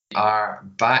Are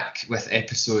back with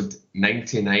episode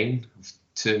 99 of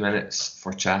 2 Minutes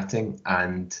for Chatting,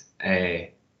 and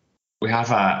we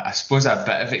have I suppose, a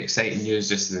bit of exciting news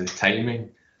just in the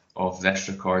timing of this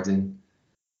recording,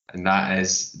 and that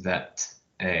is that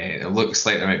it looks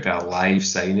like there might be a live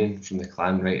signing from the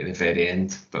clan right at the very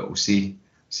end, but we'll see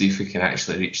if we can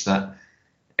actually reach that.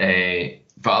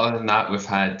 But other than that, we've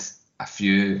had a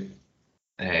few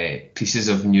pieces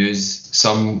of news,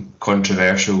 some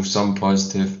controversial, some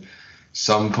positive,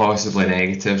 some possibly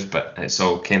negative, but it's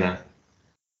all kind of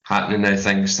happening now.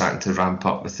 Things starting to ramp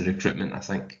up with the recruitment, I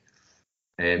think,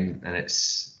 and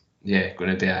it's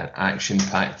going to be an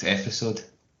action-packed episode.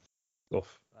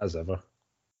 As ever.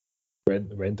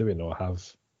 When do we not have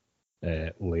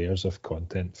layers of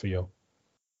content for you?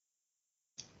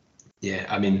 Yeah,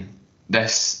 I mean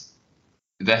this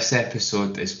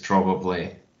episode is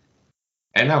probably,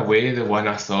 in a way, the one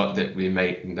I thought that we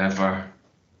might never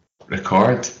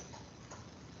record,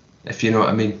 if you know what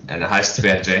I mean, and it has to be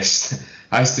addressed.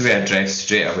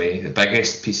 Straight away. The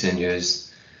biggest piece of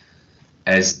news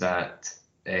is that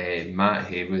Matt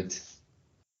Haywood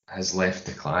has left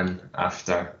the clan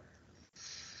after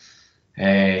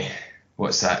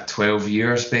 12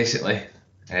 years basically,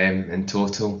 in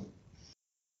total.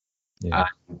 Yeah.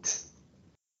 And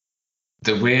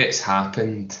the way it's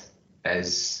happened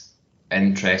is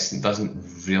interesting.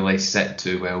 Doesn't really sit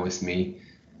too well with me,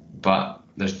 but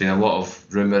there's been a lot of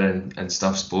rumour and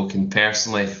stuff spoken.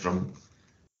 Personally, from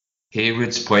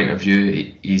Haywood's point of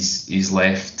view, he's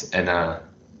left in a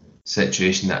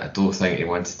situation that I don't think he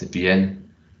wanted to be in,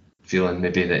 feeling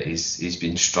maybe that he's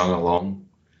been strung along,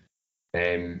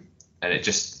 and it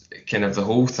just kind of, the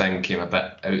whole thing came a bit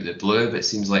out of the blue, but it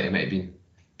seems like it might have been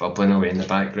bubbling away in the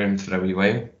background for a wee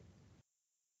while.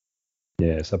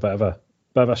 Yeah, it's a bit of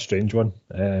a strange one.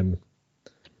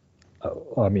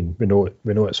 I mean, we know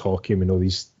it's hockey. We know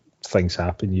these things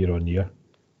happen year on year,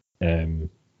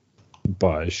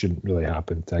 but it shouldn't really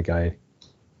happen to a guy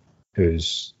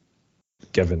who's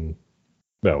given,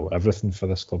 well, everything for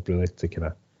this club really to kind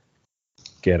of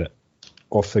get it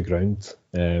off the ground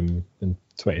in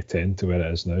 2010 to where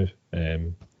it is now,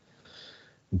 and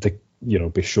to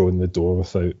be shown the door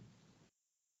without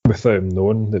him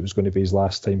knowing that it was going to be his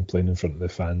last time playing in front of the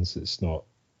fans. It's not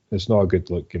a good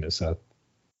look, and it's a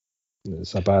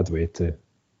bad way to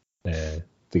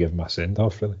give him a send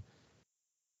off, really.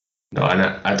 No, and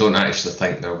I don't actually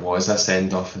think there was a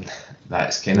send off, and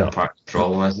that's kind of part of the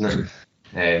problem, isn't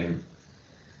it?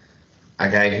 A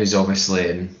guy who's obviously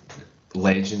in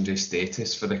legendary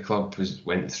status for the club,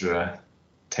 went through a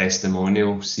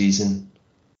testimonial season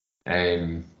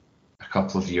a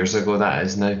couple of years ago, that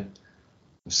is now,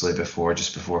 obviously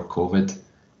just before COVID,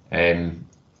 and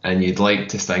you'd like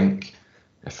to think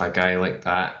if a guy like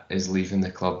that is leaving the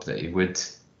club that he would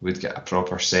get a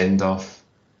proper send off.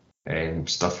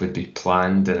 Stuff would be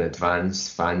planned in advance,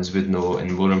 fans would know,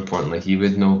 and more importantly he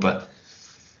would know. But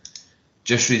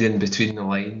just reading between the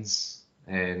lines,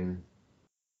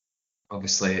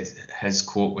 obviously his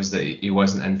quote was that he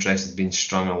wasn't interested in being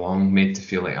strung along, made to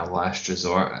feel like a last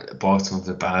resort at the bottom of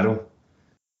the barrel.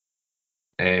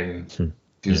 Feels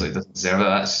like he doesn't deserve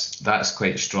it. That's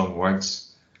quite strong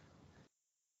words.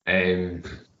 And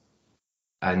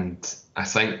I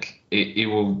think he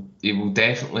will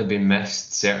definitely be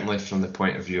missed, certainly from the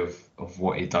point of view of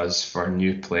what he does for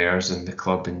new players and the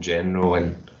club in general,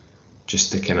 and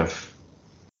just the kind of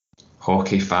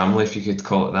hockey family, if you could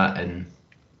call it that, in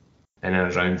and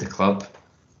around the club.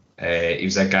 He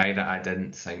was a guy that I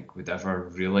didn't think would ever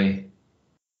really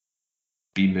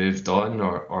be moved on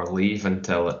or leave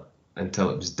until it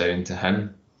was down to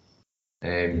him.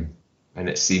 And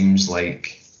it seems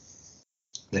like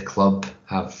the club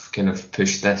have kind of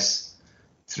pushed this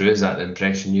through. Is that the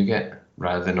impression you get,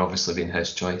 rather than obviously being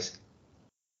his choice?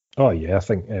 Oh yeah, I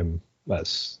think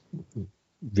that's,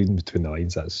 reading between the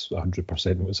lines, that's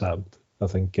 100% what's happened. I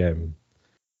think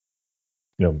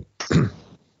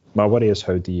my worry is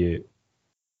how do you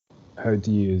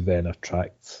then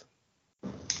attract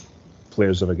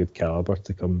players of a good caliber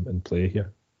to come and play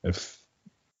here if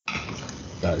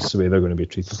that's the way they're going to be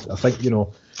treated? I think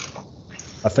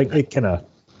they kind of,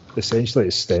 essentially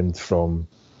it stemmed from,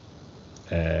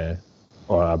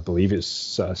 or I believe it's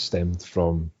sort of stemmed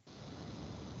from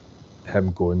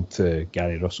him going to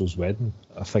Gary Russell's wedding,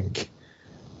 I think,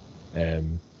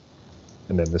 and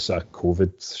then the sort of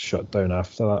COVID shutdown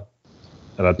after that.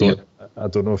 And I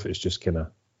don't know if it's just kind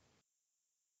of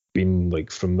been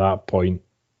like from that point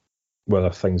whether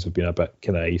things have been a bit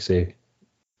kind of icy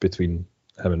between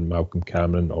him and Malcolm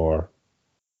Cameron, or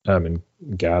him and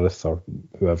Gareth, or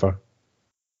whoever.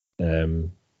 But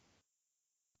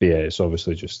yeah, it's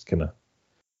obviously just kind of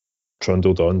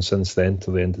trundled on since then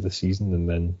till the end of the season, and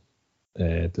then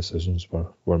decisions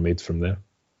were made from there.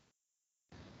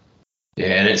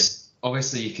 Yeah, and it's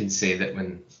obviously you can say that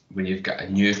when you've got a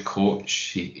new coach,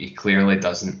 he clearly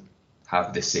doesn't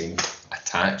have the same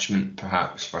attachment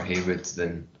perhaps for Haywood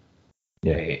than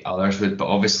others would, but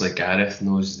obviously Gareth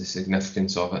knows the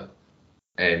significance of it,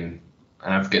 and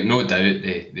I've got no doubt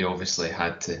they obviously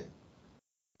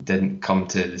didn't come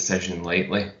to the decision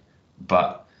lightly,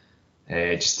 but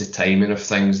just the timing of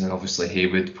things, and obviously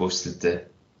Haywood posted the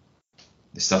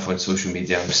stuff on social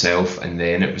media himself, and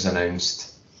then it was announced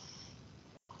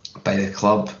by the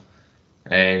club.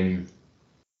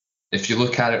 If you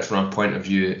look at it from a point of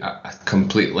view, a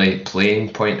completely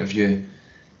playing point of view,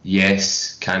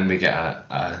 yes, can we get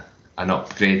an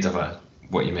upgrade of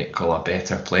what you might call a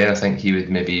better player? I think he would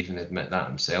maybe even admit that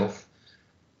himself,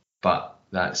 but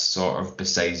that's sort of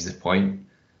besides the point.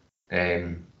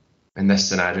 In this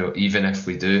scenario, even if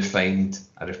we do find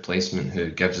a replacement who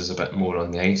gives us a bit more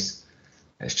on the ice,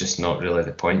 it's just not really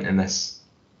the point in this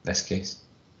case.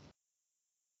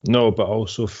 No, but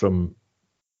also from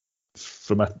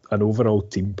an overall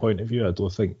team point of view, I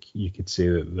don't think you could say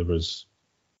that there was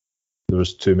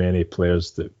too many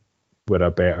players that were a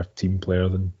better team player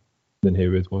than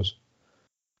Haywood was,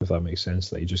 if that makes sense.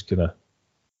 That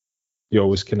he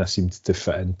always kind of seemed to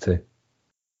fit into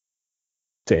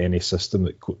any system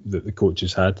that the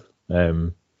coaches had.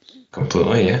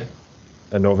 Completely, yeah.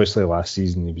 And obviously last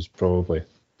season he was probably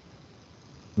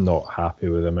not happy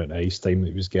with the amount of ice time that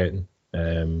he was getting.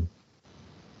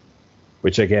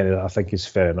 Which again I think is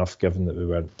fair enough, given that we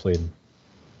weren't playing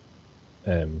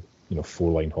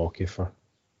 4-line hockey for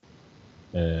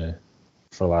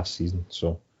last season.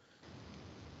 So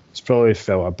he's probably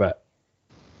felt a bit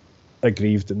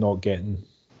aggrieved at not getting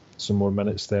some more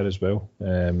minutes there as well.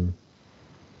 And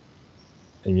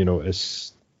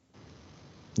it's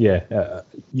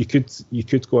you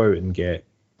could go out and get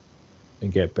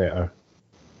better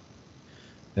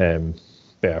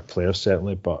players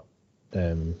certainly, but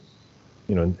in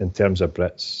terms of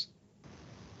Brits,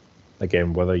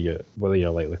 again, whether you're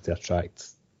likely to attract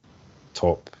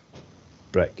top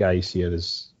Brit guys here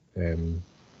is a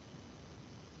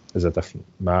different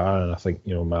matter, and I think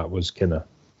Matt was kind of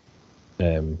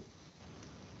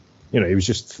he was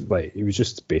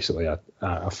just basically a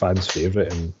fan's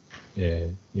favourite, and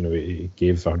he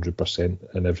gave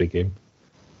 100% in every game.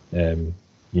 You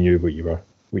knew what you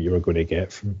were going to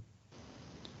get from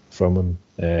him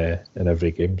in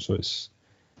every game, so it's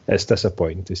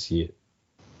disappointing to see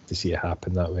it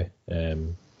happen that way.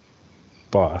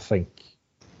 But I think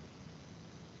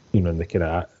in the kind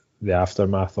of the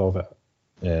aftermath of it,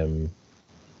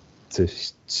 to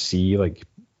see like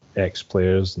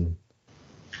ex-players and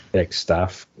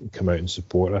ex-staff come out and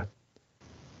support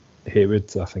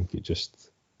Haywood, I think it just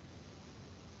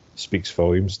speaks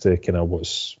volumes to kind of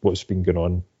what's been going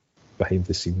on behind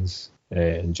the scenes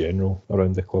in general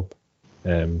around the club,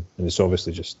 and it's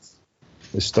obviously just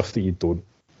the stuff that you don't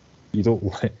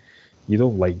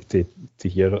like to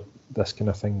hear this kind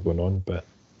of thing going on, but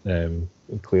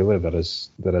clearly there is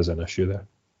an issue there.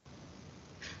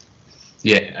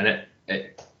 Yeah, and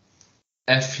it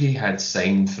if he had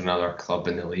signed for another club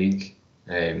in the league,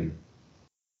 that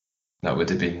would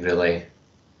have been really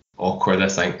awkward, I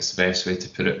think is the best way to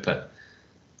put it. But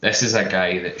this is a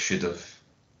guy that should have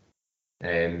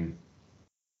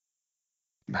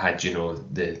had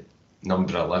the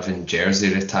number 11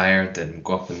 jersey retired and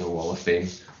go up in the Wall of Fame.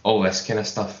 All this kind of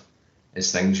stuff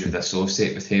is things you would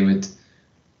associate with Haywood,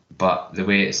 but the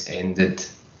way it's ended,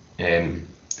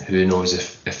 who knows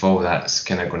if all that's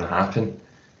kind of going to happen.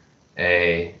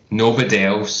 Nobody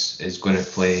else is going to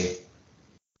play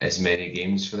as many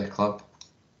games for the club,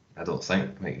 I don't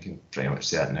think. Like, you can pretty much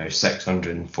say that now,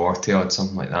 640 odd,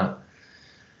 something like that,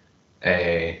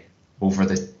 over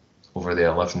the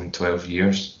 11, 12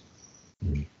 years.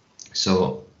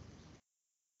 So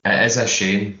it is a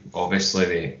shame.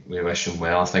 Obviously we wish him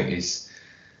well. I think he's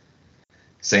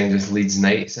signed with Leeds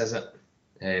Knights, is it?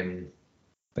 I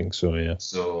think so, yeah.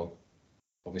 So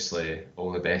obviously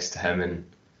all the best to him, and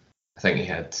I think he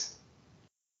had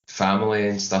family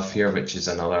and stuff here, which is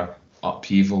another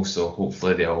upheaval, so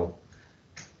hopefully they all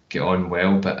get on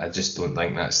well, but I just don't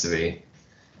think that's the way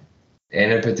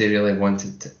anybody really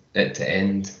wanted it to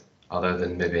end, other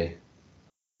than maybe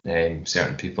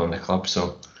certain people in the club.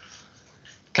 So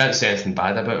can't say anything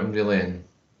bad about him really, and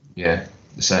yeah,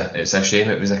 it's a shame.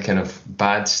 It was a kind of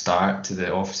bad start to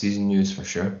the off-season news for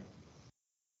sure.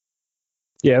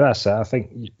 Yeah, that's it. I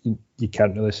think you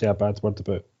can't really say a bad word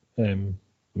about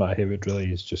Matt Haywood, really.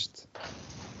 He's just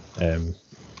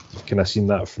you've kind of seen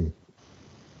that from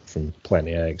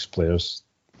plenty of ex-players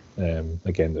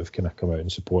again, that have kind of come out in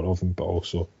support of him, but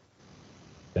also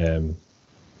I've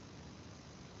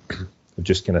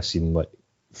just kind of seen like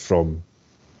from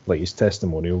like his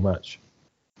testimonial match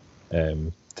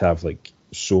to have like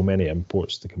so many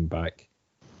imports to come back,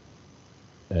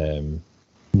 kind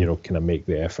of make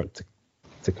the effort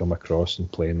to come across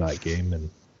and play in that game, and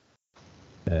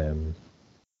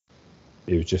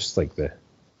it was just like the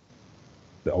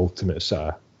ultimate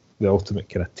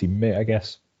kind of teammate, I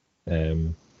guess.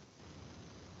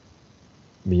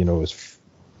 It's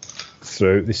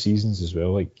throughout the seasons as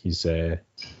well. Like his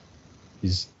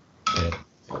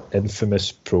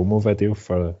infamous promo video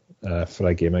for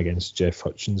a game against Jeff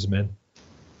Hutchins' men.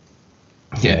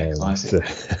 Yeah, classic.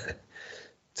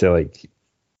 To like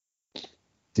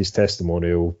his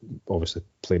testimonial, obviously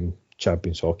playing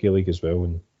Champions Hockey League as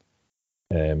well,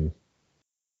 and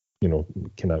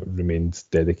kind of remained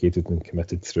dedicated and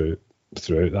committed throughout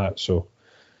that. So,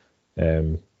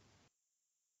 I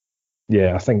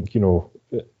think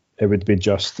it would be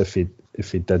just if he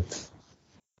did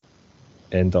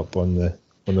end up on the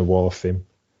Wall of Fame.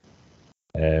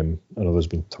 I know there's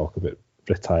been talk about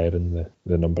retiring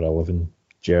the number 11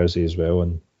 jersey as well,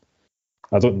 and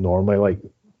I don't normally like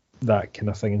that kind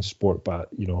of thing in sport, but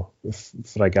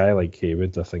for a guy like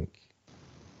Haywood, I think,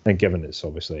 and given it's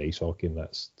obviously ice hockey and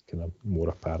that's kind of more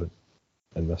apparent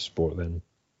in this sport, then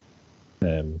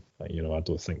I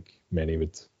don't think many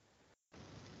would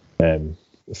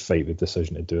fight the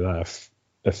decision to do that.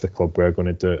 If the club were going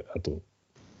to do it, I don't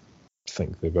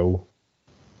think they will.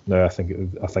 No, I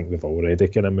think they've already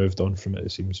kind of moved on from it,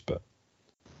 it seems, but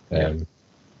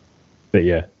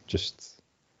just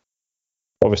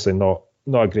obviously not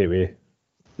a great way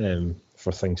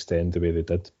for things to end the way they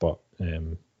did, but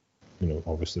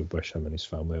obviously wish him and his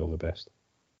family all the best.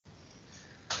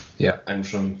 Yeah, and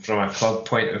from a club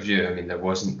point of view, I mean, there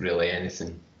wasn't really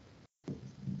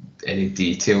any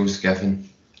details given.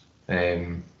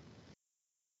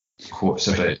 Quotes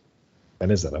about,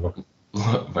 and is that ever?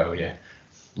 Well, yeah,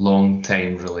 long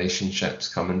time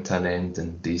relationships coming to an end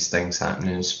and these things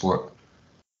happening in sport.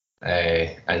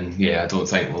 And I don't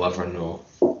think we'll ever know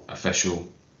official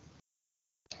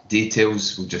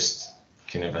details. We'll just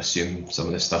kind of assume some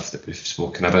of the stuff that we've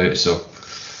spoken about. So,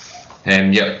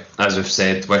 as we've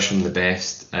said, wish him the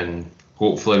best, and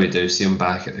hopefully we do see him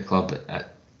back at the club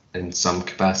in some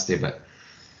capacity, but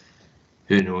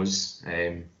who knows?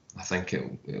 I think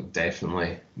it'll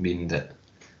definitely mean that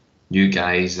new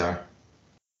guys are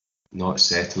not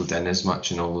settled in as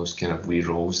much in all those kind of wee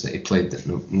roles that he played that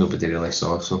nobody really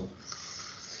saw. So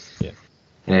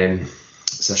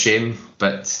it's a shame,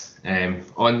 but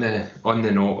on the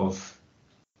note of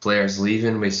players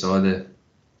leaving, we saw the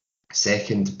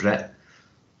second Brit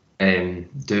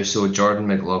do so. Jordan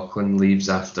McLaughlin leaves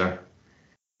after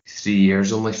 3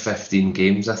 years, only 15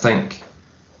 games, I think.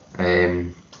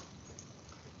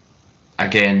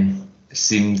 Again, it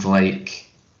seemed like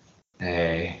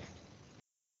that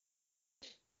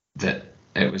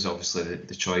it was obviously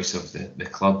the choice of the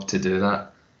club to do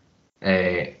that.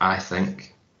 I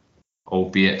think,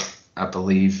 albeit I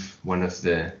believe one of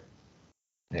the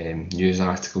news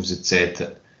articles had said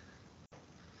that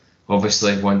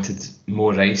obviously wanted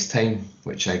more ice time,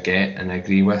 which I get and I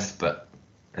agree with, but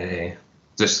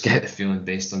just get the feeling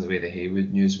based on the way the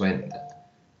Haywood news went that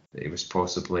he was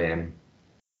possibly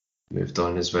moved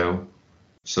on as well.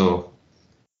 So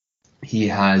he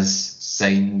has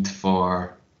signed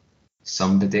for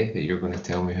somebody that you're going to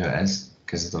tell me who it is,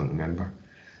 because I don't remember.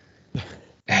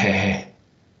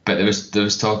 But there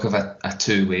was talk of a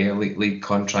two-way league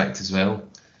contract as well.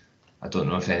 I don't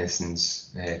know if anything's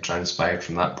transpired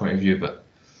from that point of view, but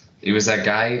he was a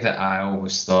guy that I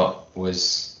always thought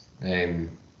was better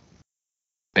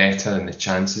than the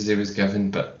chances he was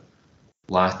given, but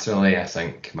laterally I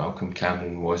think Malcolm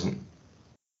Cameron wasn't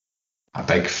a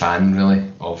big fan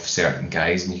really of certain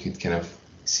guys, and you could kind of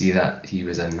see that he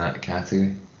was in that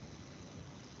category.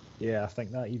 Yeah, I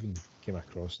think that even came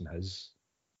across in his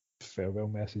farewell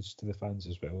message to the fans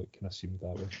as well. It kind of seemed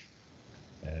that way.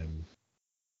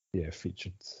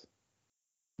 Featured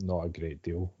not a great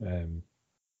deal.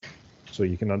 So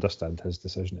you can understand his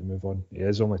decision to move on. He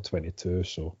is only 22,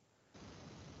 so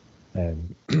I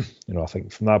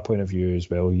think from that point of view as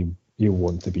well, you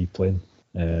want to be playing.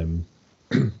 And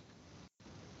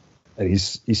he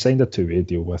signed a two-way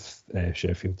deal with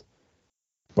Sheffield,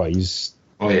 but he's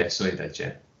so he did,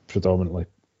 yeah. Predominantly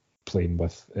playing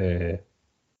with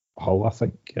Hull, I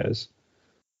think it is.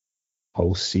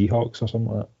 Hull Seahawks or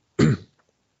something like that.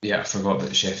 Yeah, I forgot about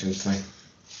the Sheffield thing.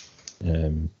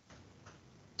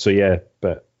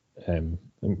 But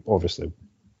obviously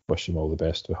wish him all the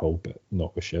best with Hull, but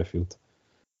not with Sheffield.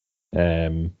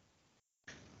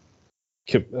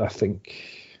 I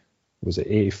think, was it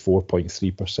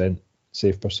 84.3%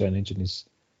 save percentage in his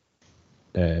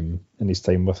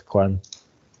time with Clan.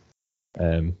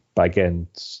 But again,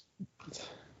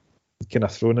 kind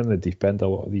of thrown in the deep end a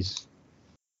lot of these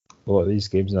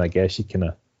games, and I guess you kind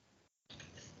of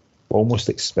almost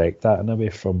expect that in a way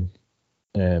from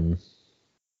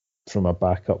a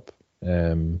backup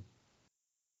in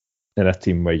a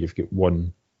team where you've got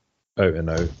one out and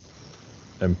out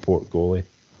import goalie.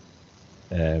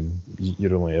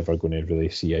 You're only ever going to really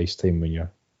see ice time when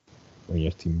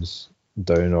your team's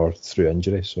down or through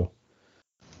injury. So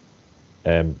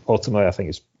ultimately, I think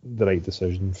it's the right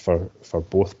decision for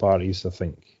both parties. I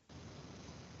think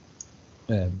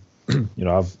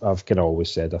I've kind of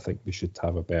always said I think we should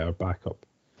have a better backup,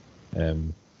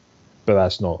 but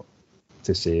that's not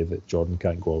to say that Jordan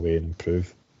can't go away and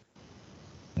improve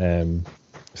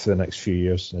for the next few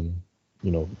years, and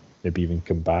maybe even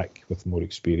come back with more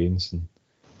experience and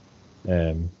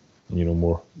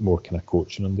more kind of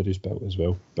coaching under his belt as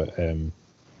well. But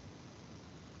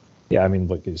yeah, I mean,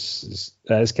 look, it's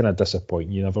kind of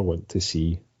disappointing. You never want to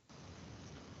see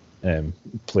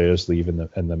players leave in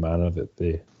the manner that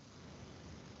they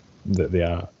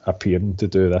are appearing to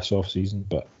do this off season.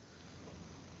 But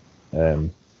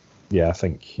yeah, I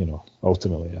think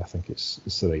ultimately, I think it's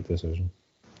the right decision.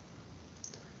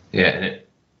 Yeah, and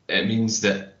it means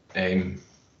that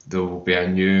there will be a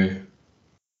new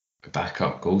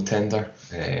backup goaltender.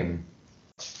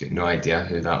 Got no idea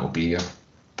who that will be,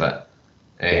 but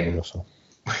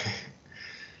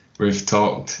we've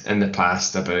talked in the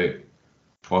past about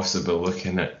possibly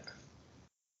looking at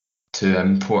 2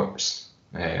 imports.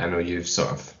 I know you've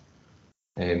sort of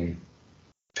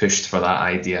pushed for that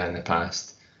idea in the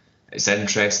past. It's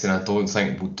interesting. I don't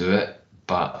think we'll do it,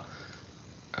 but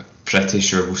I'm pretty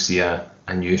sure we'll see a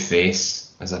new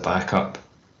face as a backup.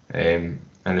 And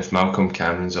if Malcolm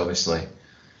Cameron's obviously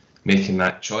making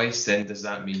that choice, then does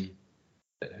that mean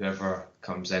that whoever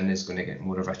comes in is going to get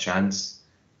more of a chance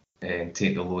and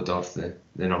take the load off the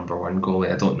number one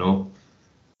goalie? I don't know.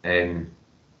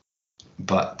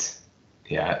 But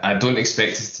yeah, I don't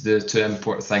expect us to do the 2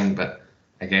 import thing, but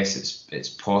I guess it's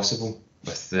possible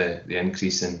with the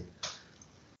increase in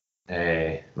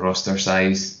roster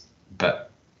size. But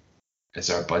is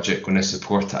our budget going to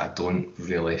support it? I don't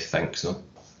really think so.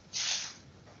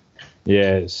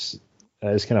 Yeah, it's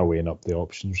kind of weighing up the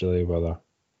options really, whether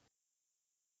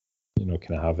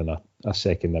kind of having a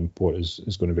second import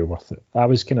is going to be worth it. I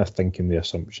was kind of thinking the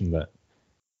assumption that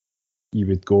you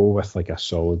would go with like a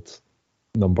solid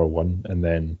number one, and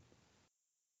then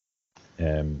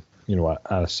an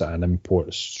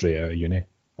import straight out of uni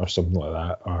or something like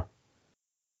that, or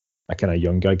a kind of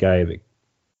younger guy that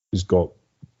has got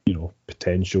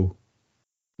potential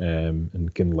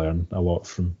and can learn a lot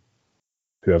from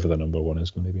whoever the number one is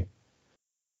going to be.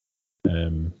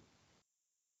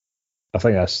 I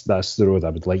think that's the road I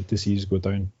would like to see us go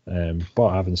down.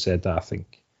 But having said that, I think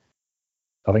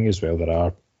as well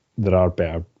there are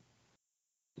better.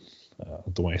 I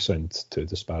don't want to sound too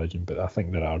disparaging, but I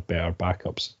think there are better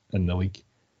backups in the league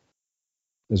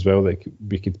as well that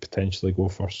we could potentially go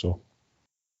for. So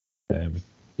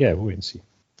yeah, we'll wait and see.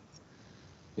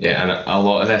 Yeah, and a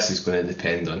lot of this is going to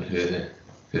depend on who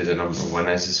the number one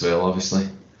is as well, obviously.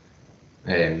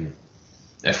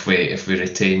 If we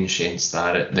retain Shane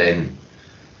Starrett, then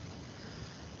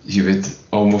you would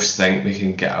almost think we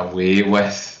can get away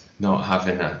with not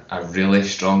having a really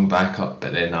strong backup,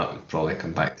 but then that would probably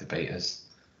come back to bite us.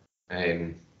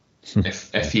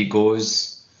 If he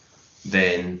goes,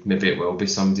 then maybe it will be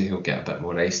somebody who'll get a bit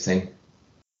more ice time.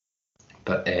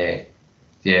 But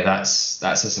yeah, that's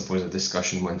I suppose a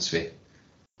discussion once we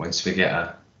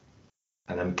get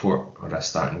an import or a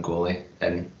starting goalie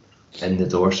in the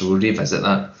door. So we'll revisit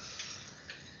that.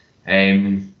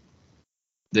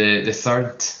 The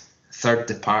third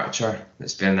departure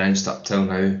that's been announced up till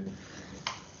now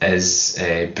is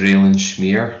Braylon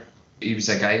Schmier. He was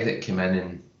a guy that came in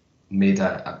and made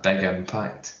a big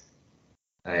impact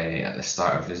at the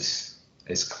start of his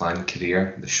Clan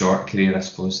career, the short career, I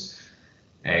suppose.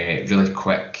 Really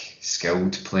quick,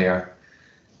 skilled player,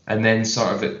 and then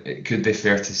sort of it could be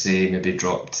fair to say maybe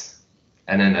dropped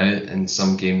in and out in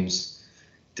some games.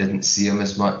 Didn't see him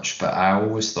as much, but I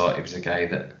always thought he was a guy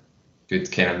that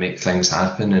could kind of make things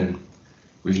happen, and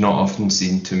we've not often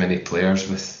seen too many players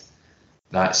with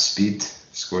that speed.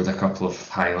 Scored a couple of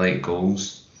highlight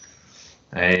goals,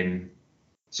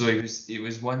 so he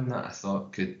was one that I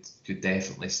thought could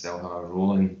definitely still have a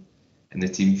role in the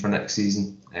team for next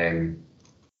season.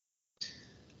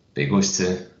 But he goes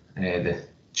to the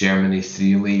Germany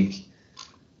 3 League,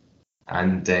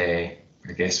 and I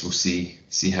I guess we'll see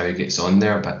how he gets on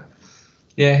there. But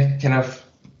yeah, kind of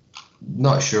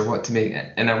not sure what to make.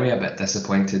 In a way, a bit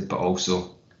disappointed, but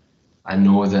also I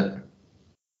know that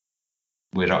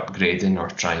we're upgrading or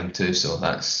trying to, so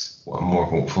that's what I'm more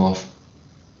hopeful of.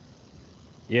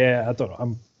 Yeah, I don't know.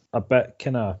 I'm a bit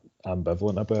kind of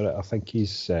ambivalent about it. I think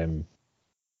he's, he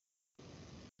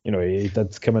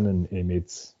did come in and he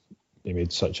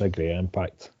made such a great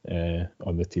impact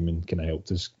on the team and kind of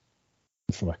helped us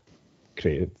from a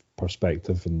creative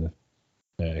perspective in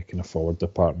the kind of forward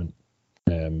department.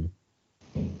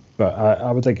 But I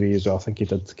would agree as well. I think he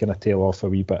did kind of tail off a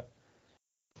wee bit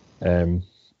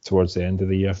towards the end of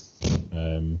the year.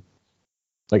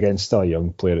 Again, still a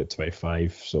young player at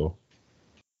 25, so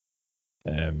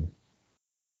again,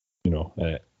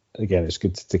 it's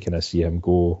good to kind of see him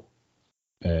go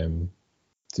to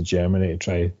Germany to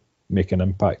try make an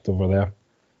impact over there.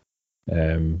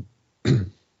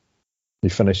 He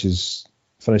finishes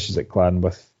at Clan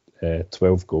with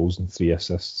 12 goals and 3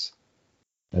 assists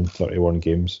in 31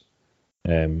 games.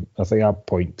 I think that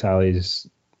point tally is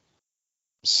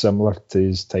similar to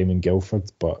his time in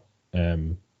Guildford, but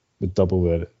with double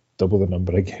the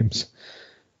number of games.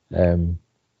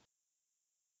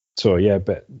 So yeah,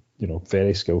 but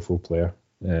very skillful player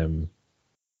who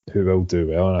will do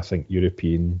well, and I think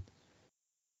European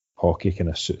hockey kind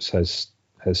of suits his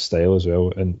style as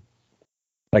well. And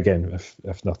again,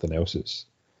 if nothing else, it's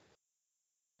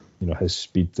his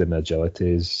speed and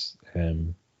agility is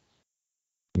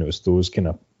it's those kind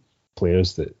of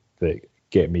players that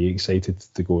get me excited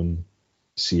to go and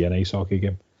see an ice hockey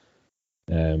game.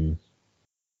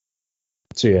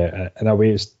 So yeah, in a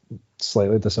way, it's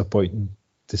slightly disappointing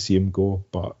to see him go,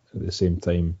 but at the same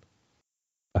time,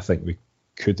 I think we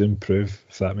could improve,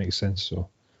 if that makes sense. So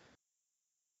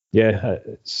yeah,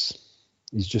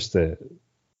 he's just the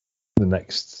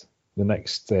next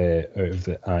out of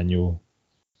the annual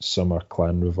summer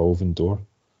Clan revolving door.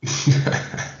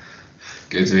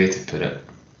 Good way to put it.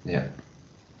 Yeah,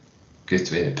 good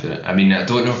way to put it. I mean, I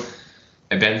don't know.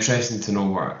 It'd be interesting to know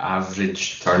what our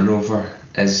average turnover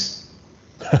is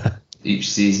each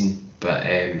season, but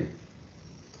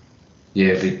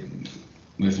yeah,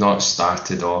 we've not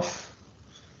started off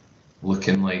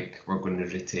looking like we're going to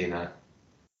retain a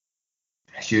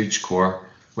huge core,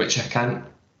 which I can't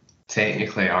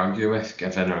technically argue with,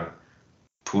 given our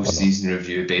post-season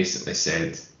review basically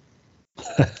said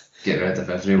get rid of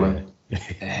everyone.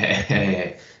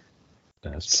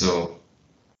 So,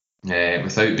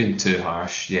 without being too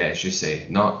harsh, yeah, as you say,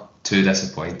 not too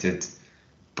disappointed,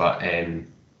 but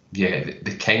yeah,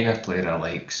 the kind of player I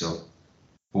like, so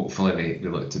hopefully we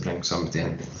look to bring somebody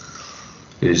in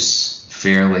who's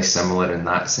fairly similar in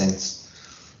that sense.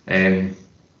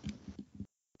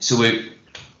 So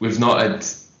we've not had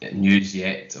news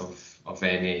yet of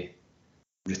any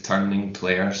returning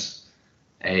players,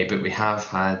 but we have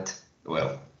had,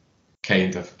 well,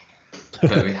 kind of,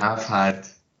 but we have had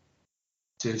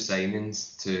 2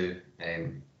 signings to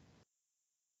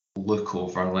look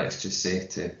over, let's just say,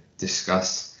 to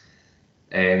discuss.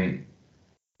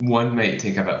 One might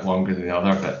take a bit longer than the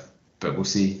other, but we'll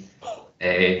see.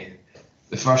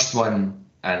 The first one,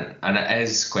 and it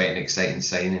is quite an exciting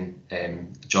signing,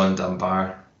 John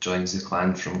Dunbar joins the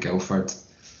Clan from Guildford.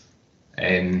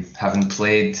 Having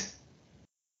played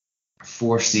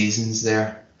 4 seasons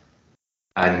there,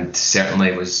 and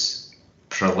certainly was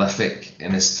prolific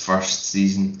in his first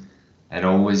season, and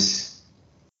always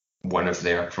one of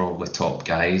their probably top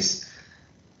guys,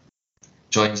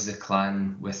 joins the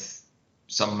Clan with,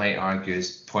 some might argue,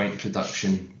 his point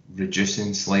production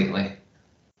reducing slightly.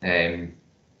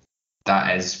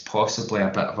 That is possibly a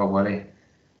bit of a worry,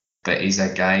 but he's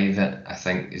a guy that I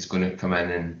think is going to come in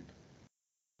and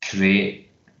create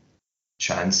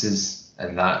chances,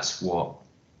 and that's what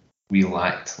we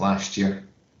lacked last year.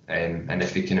 And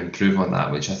if he can improve on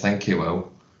that, which I think he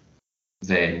will,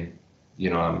 then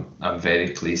I'm very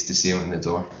pleased to see him in the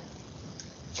door.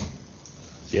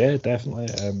 Yeah, definitely.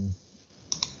 I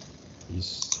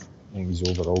think his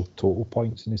overall total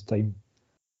points in his time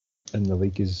in the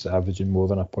league is averaging more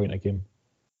than a point a game.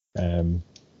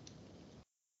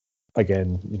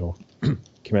 Again,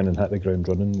 came in and hit the ground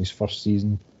running in his first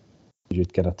season.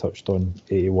 You'd kind of touched on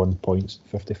 81 points,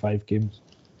 55 games.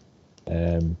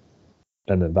 And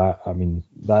at that, I mean,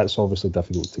 that's obviously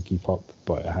difficult to keep up,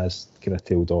 but it has kind of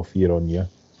tailed off year on year.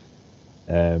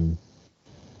 I'm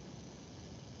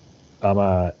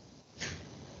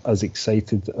as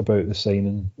excited about the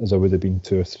signing as I would have been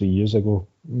 2 or 3 years ago.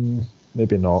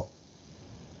 Maybe not.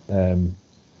 But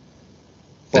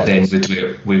then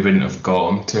we wouldn't have got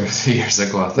him 2 or 3 years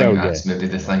ago. I think that's maybe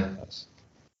the thing.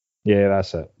 Yeah,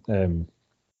 that's it.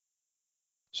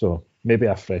 So maybe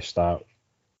a fresh start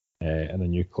in a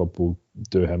new club will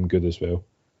do him good as well.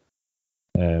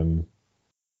 And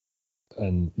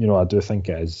I do think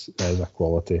it is a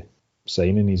quality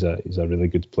signing. He's a really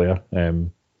good player. I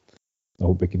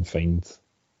hope we can find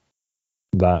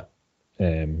that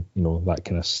that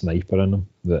kind of sniper in him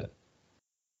that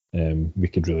we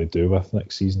could really do with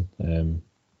next season.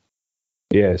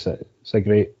 It's a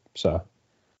great sort of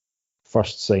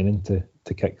first signing to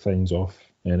kick things off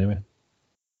anyway.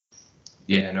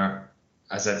 Yeah, and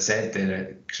as I said,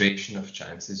 the creation of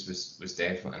chances was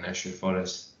definitely an issue for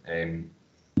us. And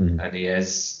he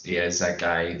is a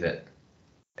guy that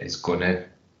is going to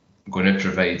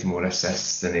provide more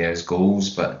assists than he is goals.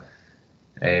 But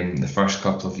the first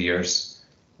couple of years,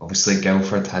 obviously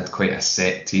Guildford had quite a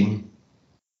set team,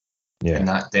 and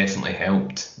that definitely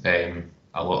helped.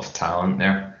 A lot of talent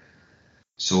there.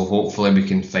 So hopefully we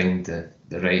can find the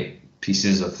right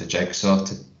pieces of the jigsaw,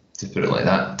 to put it like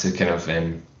that, to kind of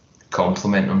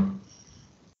complement him.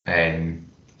 And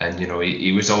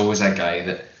he was always a guy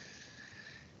that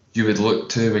you would look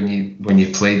to when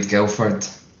you played Guildford,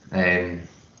 and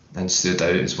stood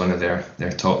out as one of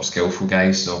their top skillful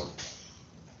guys. So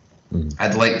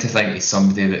I'd like to think he's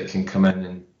somebody that can come in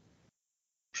and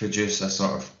produce a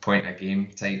sort of point a game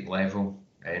type level,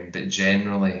 but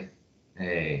generally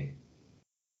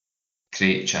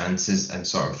create chances and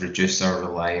sort of reduce our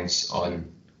reliance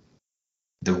on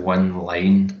the one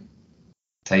line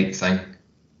type thing.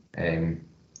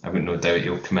 I would no doubt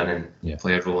he'll come in and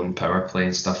play a role in power play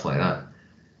and stuff like that.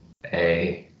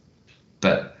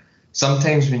 But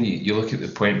sometimes when you look at the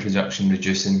point production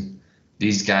reducing,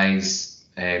 these guys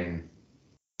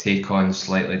take on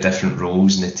slightly different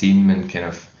roles in the team and kind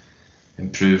of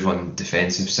improve on the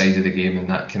defensive side of the game and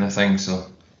that kind of thing. So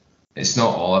it's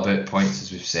not all about points,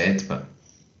 as we've said, but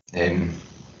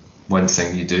one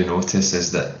thing you do notice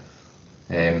is that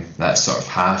that's sort of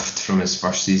halved from his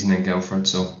first season in Guildford.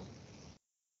 So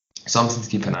something to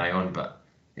keep an eye on, but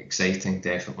exciting,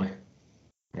 definitely.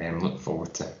 Look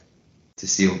forward to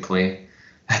see him play.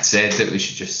 I'd said that we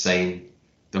should just sign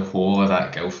the whole of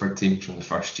that Guildford team from the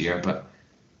first year, but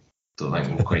don't think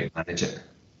we'll quite manage it.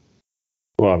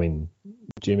 Well, I mean,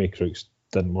 Jamie Crooks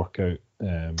didn't work out.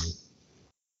 And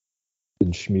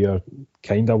Schmier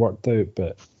kind of worked out,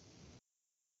 but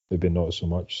maybe not so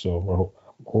much. So we're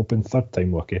hoping third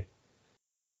time lucky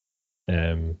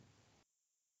for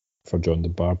John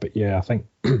DeBar. But yeah, I think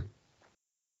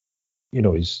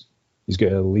he's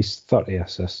got at least 30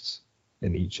 assists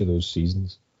in each of those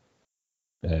seasons.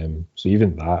 So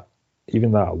even that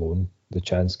alone, the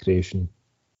chance creation,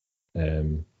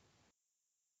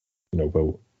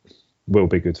 will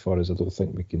be good for us. I don't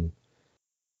think we can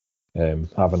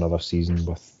have another season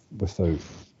without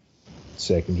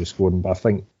secondary scoring. But I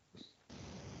think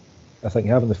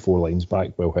having the four lines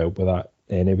back will help with that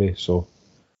anyway. So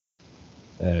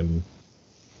I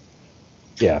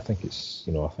think it's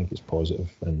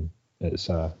positive, and it's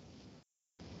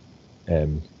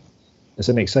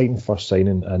an exciting first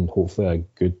signing and hopefully a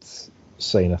good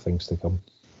sign of things to come.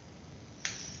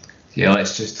 Yeah,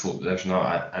 let's just hope there's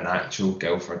not an actual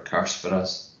Guildford curse for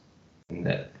us, and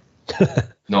that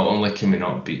not only can we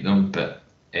not beat them, but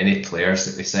any players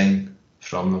that we sign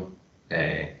from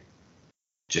them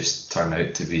just turn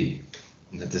out to be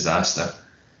a disaster.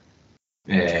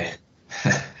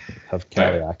 Have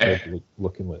Kelly Acker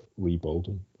looking like Lee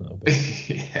Baldwin.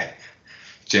 Yeah,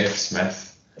 Jeff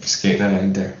Smith skating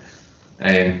around there.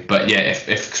 But yeah,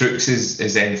 if Crooks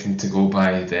is anything to go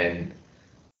by, then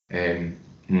that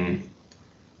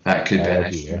could be an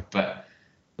issue. Yeah. But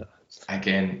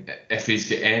again, if he's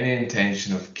got any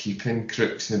intention of keeping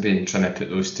Crooks maybe and trying to put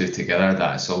those two together,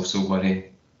 that's also worrying.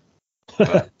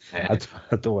 But, I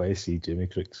don't want to see Jimmy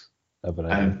Crooks ever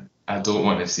again. I don't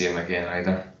want to see him again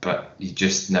either, but you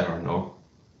just never know.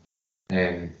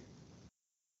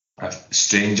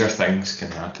 Stranger things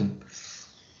can happen.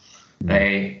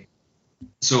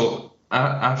 So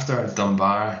after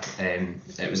Dunbar,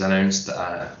 it was announced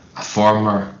that a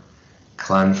former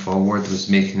Clan forward was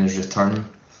making his return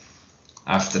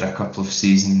after a couple of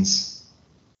seasons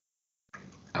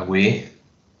away.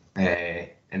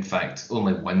 In fact,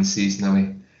 only one season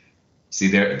away. See,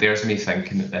 there's me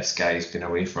thinking that this guy's been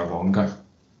away for longer.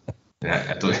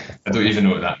 I don't even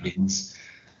know what that means.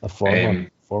 A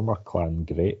former Clan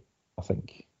great, I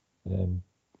think.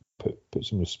 Put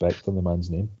some respect on the man's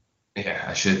name. Yeah,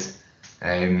 I should.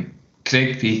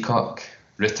 Craig Peacock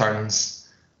returns,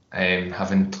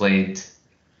 having played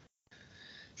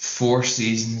 4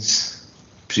 seasons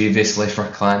previously for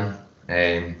Clan,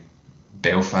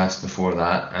 Belfast before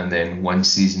that, and then 1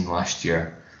 season last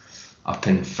year up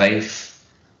in Fife.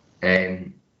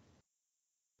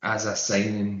 as a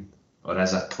signing or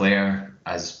as a player,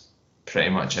 as pretty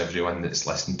much everyone that's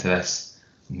listened to this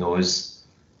knows,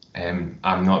 I'm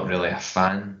not really a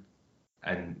fan.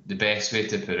 And the best way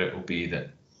to put it will be that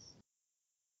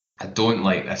I don't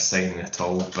like this signing at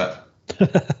all, but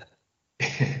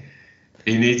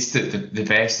he needs to. The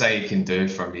best thing he can do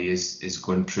for me is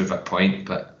go and prove a point,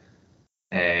 but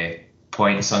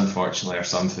points, unfortunately, are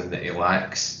something that he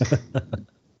lacks,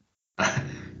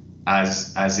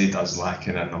 as he does lack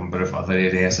in a number of other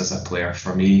areas as a player.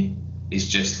 For me, he's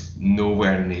just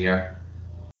nowhere near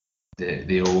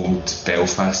the old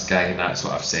Belfast guy, and that's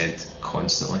what I've said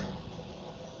constantly.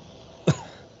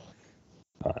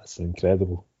 That's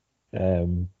incredible. I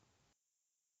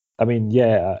mean,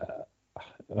 yeah.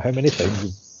 How many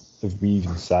times have we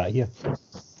even sat here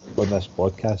on this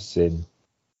podcast saying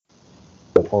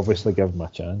we'll obviously give him a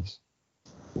chance?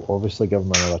 We'll obviously give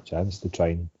him another chance to try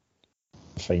and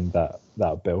find that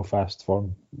Belfast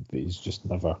form that he's just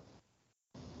never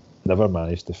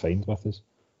managed to find with us.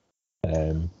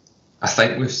 I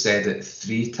think we've said it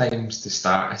 3 times to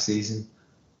start a season,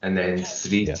 and then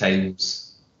 3 times,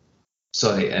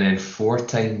 and then 4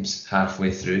 times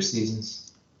halfway through seasons.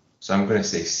 So I'm going to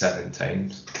say 7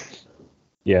 times.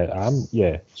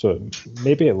 Yeah, so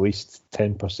maybe at least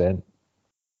 10%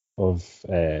 of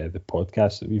the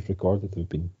podcasts that we've recorded have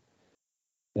been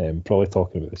probably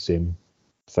talking about the same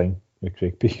thing with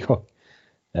Craig Peacock.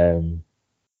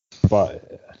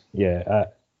 But yeah,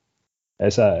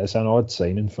 it's an odd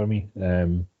signing for me.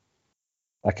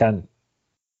 I can't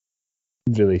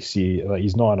really see, like,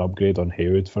 he's not an upgrade on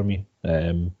Haywood for me.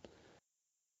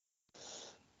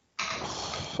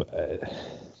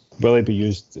 Will he be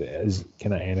used as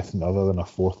kind of anything other than a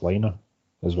fourth liner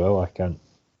as well? I can't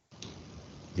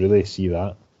really see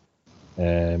that.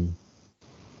 It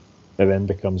then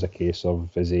becomes a case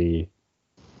of, is he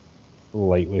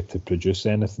likely to produce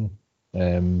anything?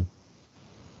 Given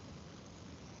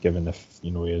if he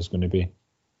is going to be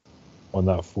on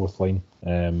that fourth line,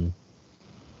 I'm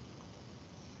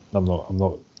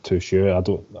not too sure. I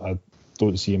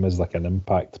don't see him as like an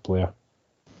impact player.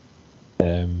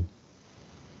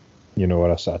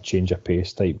 Or a sort of change of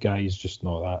pace type guy. He's just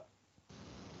not that.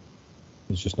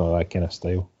 He's just not that kind of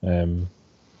style.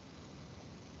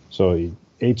 So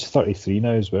age 33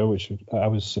 now as well, which I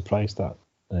was surprised at.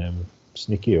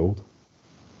 Sneaky old.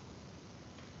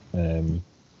 Yeah,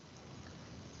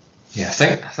 I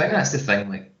think that's the thing.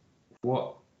 Like,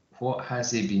 what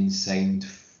has he been signed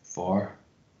for?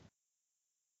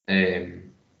 As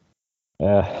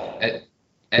a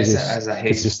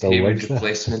Haywood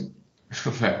replacement.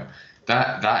 Well,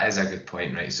 that is a good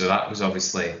point, right? So that was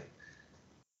obviously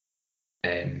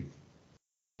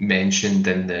mentioned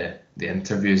in the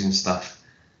interviews and stuff.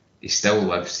 He still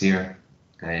lives here.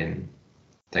 I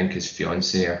think his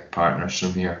fiancée or partner's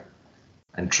from here,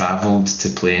 and travelled to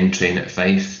play and train at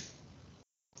Fife,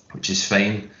 which is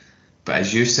fine. But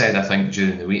as you said, I think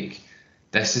during the week,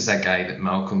 this is a guy that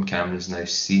Malcolm Cameron's now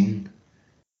seen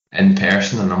in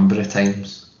person a number of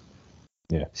times.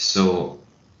 Yeah. So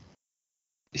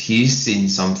he's seen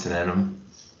something in him,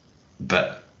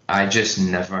 but I just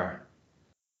never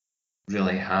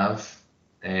really have.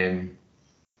 I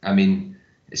mean,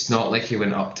 it's not like he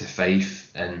went up to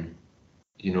Fife and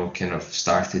kind of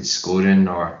started scoring,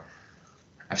 or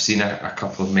I've seen a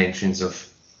couple of mentions of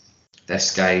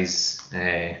this guy's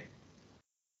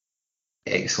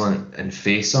excellent in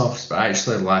face-offs, but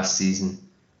actually last season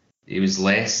he was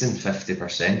less than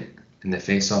 50% in the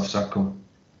face-off circle.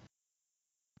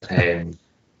 Is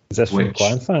this from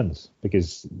Clan fans?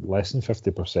 Because less than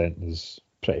 50% is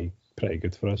pretty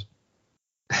good for us.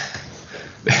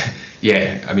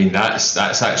 Yeah, I mean that's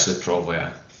actually probably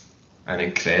an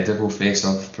incredible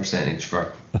face-off percentage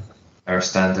for our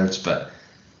standards, but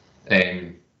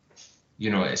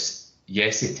it's,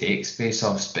 yes, he takes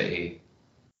face-offs, but he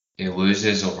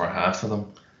loses over half of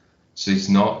them, so he's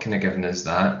not kind of giving us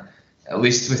that. At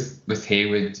least with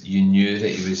Haywood, you knew that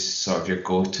he was sort of your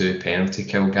go-to penalty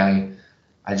kill guy.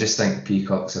 I just think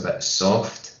Peacock's a bit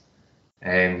soft.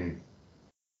 Okay,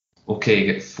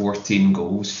 he got 14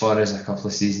 goals for us a couple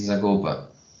of seasons ago,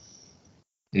 but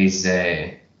his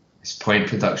point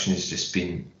production has just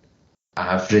been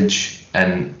average,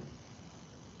 and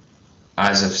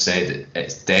as I've said,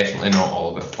 it's definitely not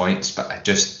all about points, but I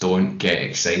just don't get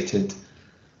excited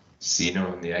seeing him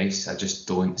on the ice. I just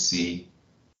don't see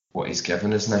what he's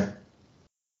given us now.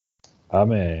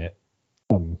 I'm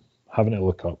having to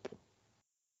look up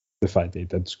the fact that he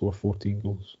did score 14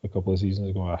 goals a couple of seasons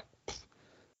ago.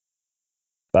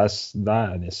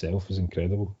 That in itself is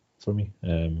incredible for me.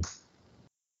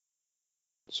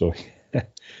 So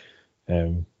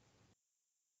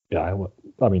yeah,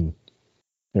 I mean,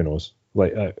 who knows?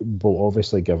 Like, we'll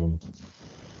obviously give him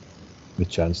the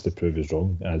chance to prove us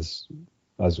wrong, as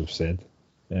we've said.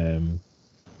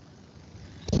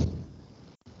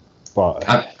 But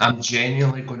I'm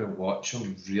genuinely going to watch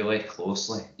him really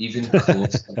closely, even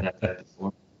closer than I did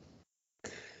before.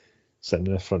 Sitting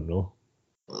in the front row.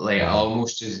 Like, I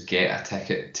almost just get a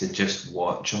ticket to just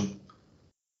watch him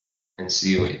and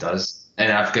see what he does.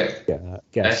 And I've got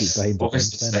get a seat behind the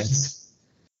obviously fence, sounds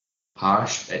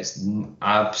harsh. It's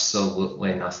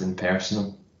absolutely nothing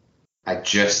personal.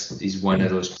 He's one of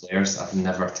those players I've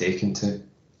never taken to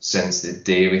since the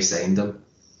day we signed him.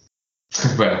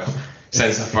 Well,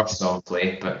 since I first saw him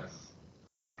play, but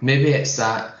maybe it's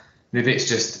that. Maybe it's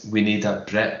just we need a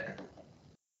Brit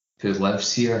who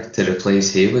lives here to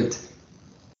replace Haywood.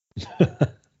 Do you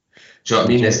know what I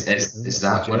mean? Is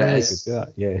that what it is?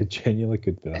 Yeah, it genuinely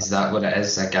could be that. Is that what it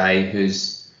is? A guy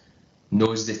who's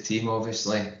knows the team,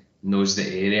 obviously, knows the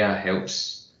area,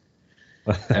 helps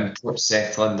import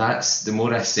settling. That's the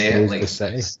more I say it, like the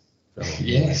city.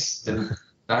 Yes,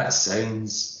 that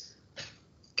sounds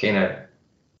kind of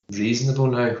reasonable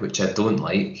now, which I don't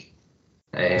like.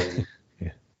 Yeah.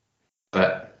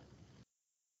 But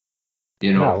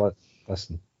you know, nah,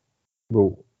 listen,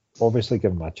 we'll obviously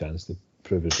give him a chance to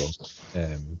prove us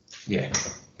wrong. Yeah,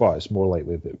 but it's more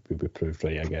likely that we'll be proved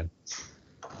right again.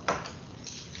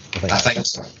 I think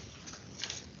so.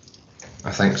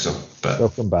 I think so. But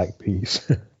welcome back, peace.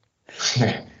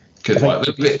 Good luck.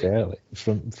 To be fair, like,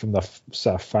 from the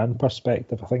sort of fan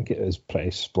perspective, I think it is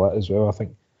pretty split as well. I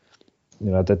think,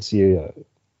 I did see a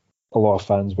lot of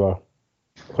fans were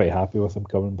quite happy with him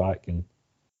coming back, and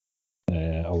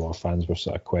a lot of fans were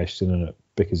sort of questioning it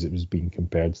because it was being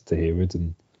compared to Haywood.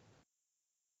 And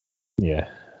yeah,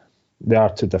 they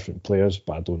are two different players,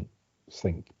 but I don't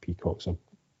think Peacock's a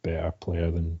better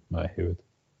player than Matt Haywood.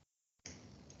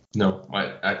 No,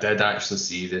 I did actually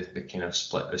see the kind of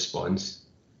split response.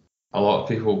 A lot of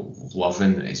people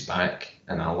loving that he's back,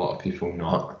 and a lot of people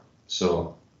not.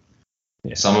 So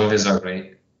some of us are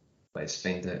right. Let's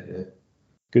find out who.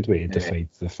 Good way to divide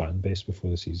the fan base before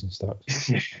the season starts.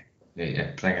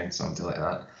 yeah, bring in something like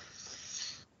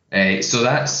that. So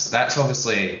that's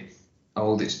obviously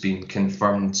all that's been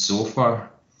confirmed so far.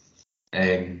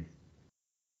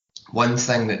 One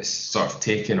thing that's sort of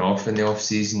taken off in the off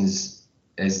season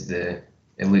is the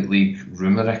Elite League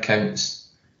rumour accounts.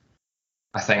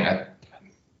 I think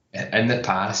in the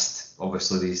past,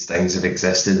 obviously these things have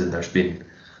existed and there's been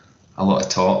a lot of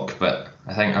talk, but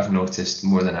I think I've noticed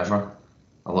more than ever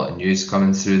a lot of news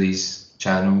coming through these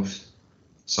channels.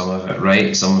 Some of it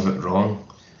right, some of it wrong.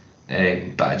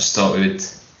 But I just thought we would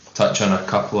touch on a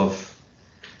couple of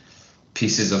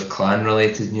pieces of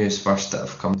clan-related news first that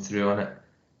have come through on it.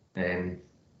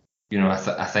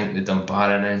 I think the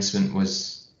Dunbar announcement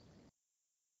was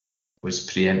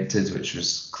preempted, which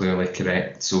was clearly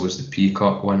correct. So was the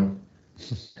Peacock one.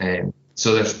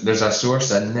 So there's a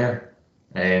source in there.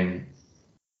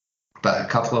 But a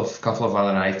couple of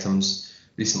other items.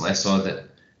 Recently, I saw that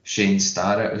Shane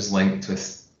Starrett was linked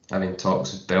with having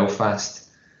talks with Belfast.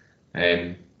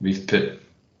 We've put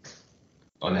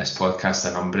on this podcast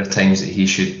a number of times that he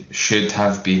should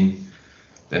have been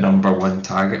the number one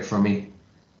target for me.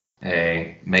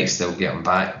 Might still get him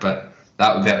back, but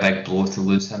that would be a big blow to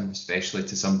lose him, especially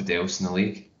to somebody else in the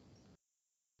league.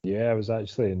 Yeah, I was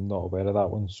actually not aware of that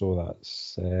one, so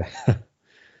that's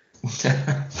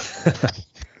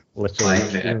literally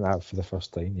hearing that for the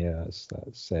first time. Yeah,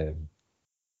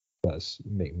 that's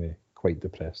making me quite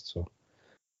depressed. So,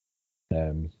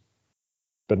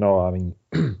 but no, I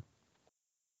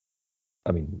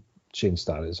mean, Shane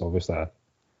Starrett is obviously a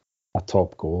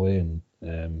top goalie,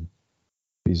 and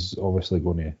he's obviously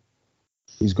going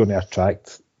to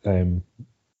attract the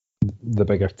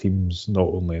bigger teams, not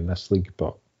only in this league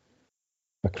but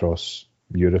across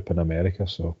Europe and America.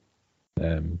 So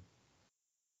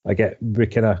we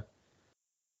kind of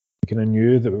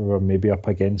knew that we were maybe up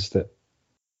against it,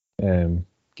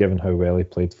 given how well he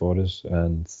played for us,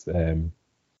 and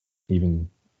even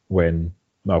when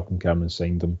Malcolm Cameron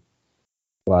signed him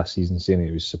last season, saying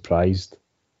he was surprised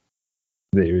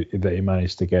that he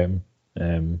managed to get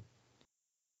him.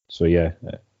 So yeah,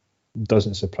 it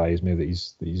doesn't surprise me that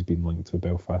he's been linked to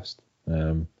Belfast.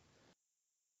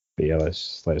 But yeah,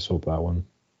 let's hope that one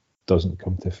doesn't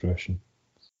come to fruition.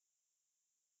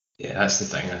 Yeah, that's the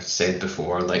thing I've said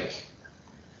before. Like,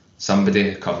 somebody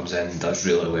who comes in and does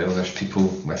really well, there's people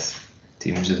with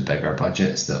teams with bigger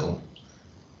budgets that'll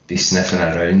be sniffing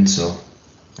around. So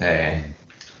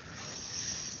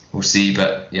we'll see.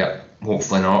 But yeah,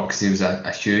 hopefully not, because he was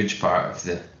a huge part of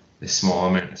the small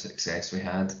amount of success we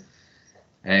had.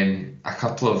 A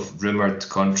couple of rumoured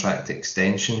contract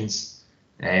extensions.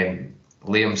 Liam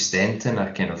Stenton,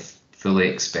 I kind of fully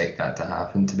expect that to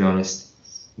happen, to be honest.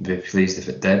 I'd be pleased if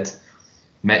it did.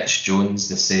 Mitch Jones,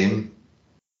 the same.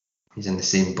 He's in the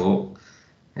same boat.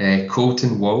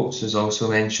 Colton Waltz was also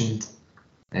mentioned.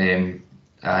 And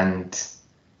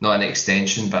not an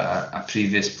extension, but a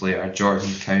previous player, Jordan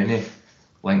Cowney,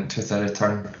 linked with a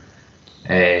return.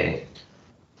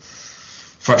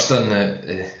 First on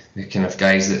the kind of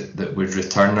guys that would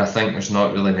return, I think there's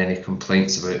not really many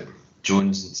complaints about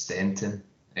Jones and Stenton.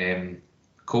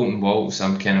 Colton Waltz,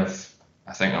 I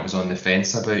think I was on the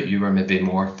fence about. You were maybe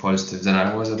more positive than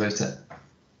I was about it.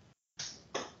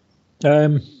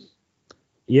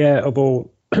 Yeah, although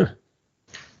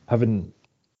having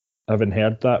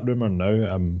heard that rumour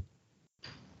now, I'm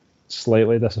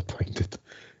slightly disappointed.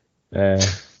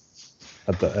 If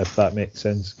that makes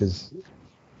sense, because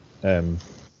listen,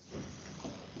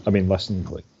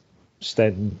 like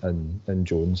Stenton and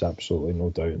Jones, absolutely no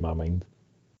doubt in my mind.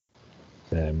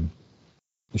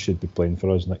 He should be playing for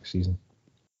us next season.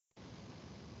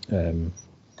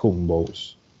 Colton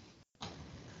Waltz,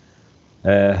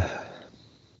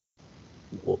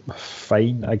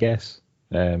 fine, I guess.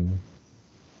 You're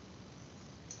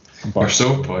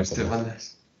so positive on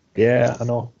this. Yeah, I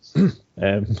know.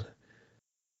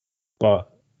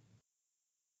 But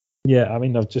yeah,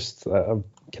 I've just I've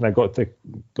kind of got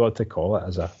to call it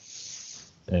as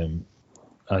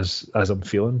I'm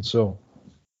feeling. So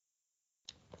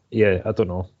yeah, I don't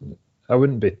know. I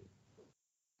wouldn't be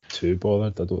too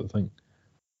bothered, I don't think.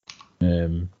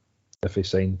 If he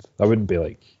signed, I wouldn't be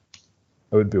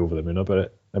over the moon about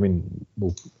it.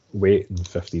 We'll wait in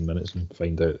 15 minutes and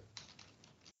find out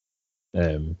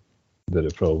that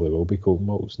it probably will be Colton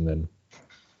Waltz, and then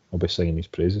I'll be singing his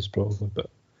praises probably. But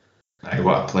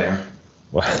what a player!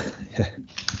 Well, yeah.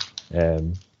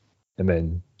 And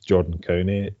then Jordan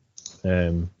Cowney,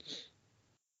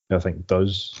 I think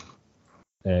does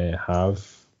have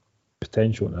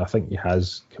potential, and I think he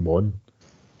has come on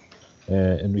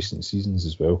in recent seasons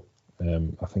as well.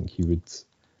 I think he would.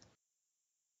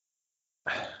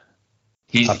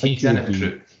 He's an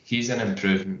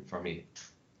improvement for me.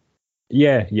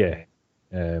 Yeah.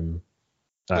 I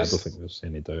don't think there's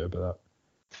any doubt about that.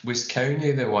 Was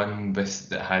Cowney the one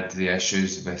that had the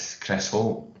issues with Chris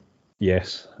Holt?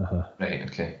 Yes. Uh-huh. Right.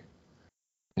 Okay.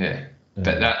 Yeah.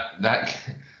 But that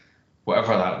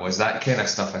whatever that was, that kind of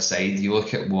stuff aside, you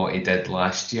look at what he did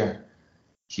last year.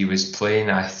 He was playing,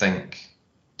 I think,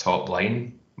 top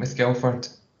line with Guildford.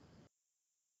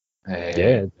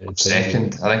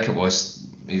 Second, I think it was.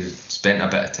 He spent a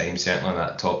bit of time certainly on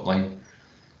that top line.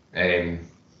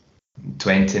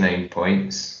 29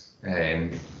 points.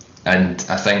 And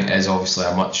I think is obviously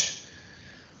a much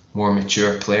more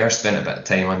mature player, spent a bit of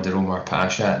time under Omar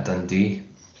Pasha at Dundee.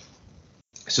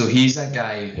 So he's a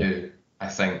guy who I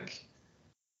think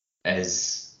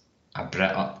is a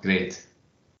Brit upgrade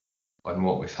on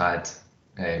what we've had.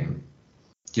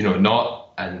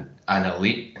 Not an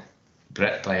elite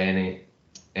Brit by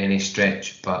any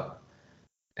stretch, but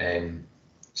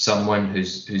someone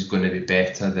who's going to be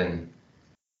better than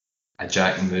a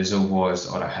Jack Musil was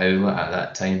or a Howlett at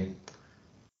that time.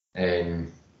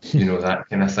 That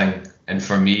kind of thing. And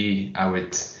for me, I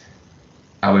would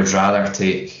rather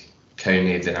take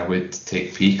Cowney than I would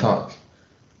take Peacock.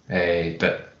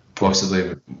 But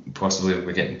possibly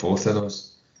we're getting both of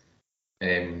those.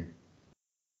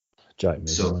 Jack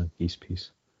Musil, East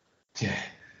piece. Yeah.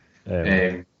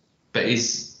 But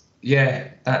that's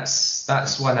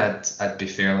one I'd be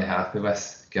fairly happy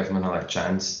with. Give him another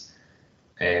chance.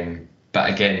 But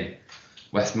again,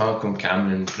 with Malcolm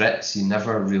Cameron Brits, you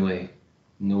never really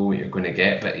know what you're going to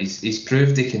get. But he's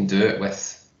proved he can do it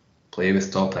play with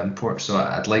top imports. So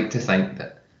I'd like to think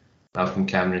that Malcolm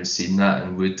Cameron's seen that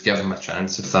and would give him a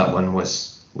chance if that one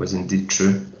was indeed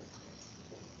true.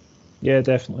 Yeah,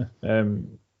 definitely.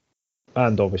 And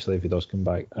obviously, if he does come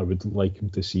back, I would like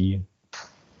him to see.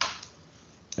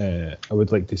 I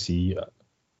would like to see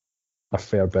a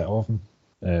fair bit of him,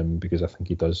 because I think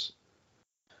he does.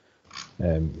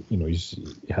 He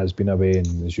has been away,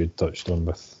 and as you touched on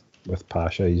with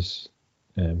Pasha, he's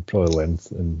probably learned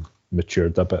and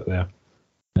matured a bit there.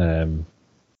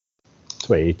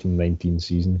 2018-19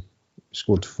 season,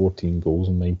 scored 14 goals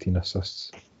and 19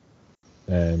 assists.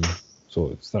 So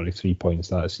it's 33 points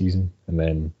that season, and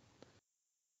then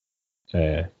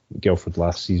Guildford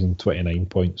last season 29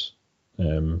 points,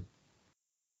 and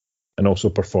also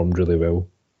performed really well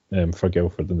for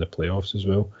Guildford in the playoffs as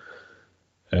well.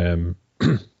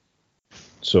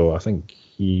 So I think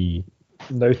he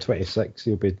now 26,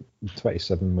 he'll be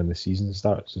 27 when the season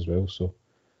starts as well. So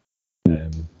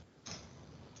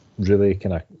really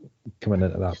kind of coming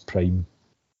into that prime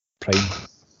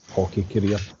hockey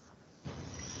career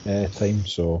time.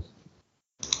 So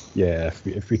yeah,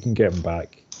 if we can get him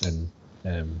back and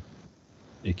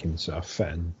he can sort of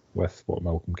fit in with what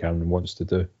Malcolm Cameron wants to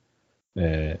do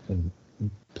and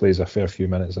plays a fair few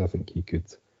minutes, I think he could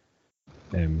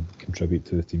contribute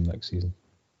to the team next season.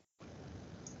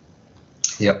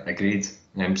 Yep, agreed.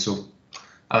 So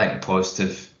I think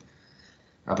positive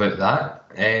about that.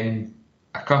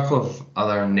 A couple of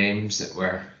other names that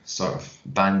were sort of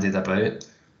bandied about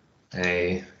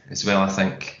as well. I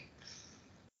think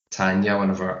Tanya, one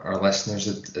of our listeners,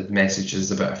 had messaged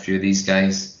us about a few of these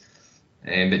guys.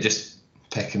 But just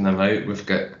picking them out, we've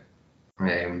got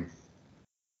Ant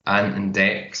and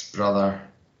Dec's brother,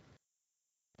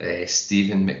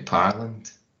 Stephen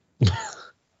McParland,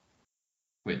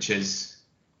 which is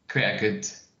quite a good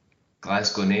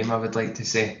Glasgow name, I would like to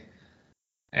say,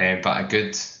 but a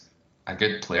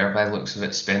good player by the looks of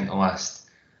it. Spent the last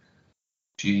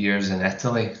few years in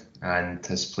Italy and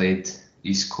has played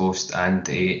East Coast and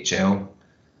AHL.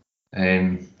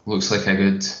 Looks like a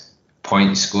good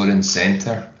point scoring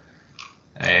centre.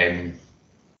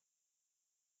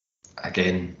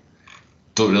 Again,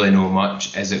 don't really know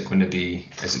much. Is it going to be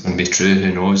true?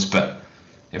 Who knows? But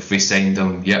if we signed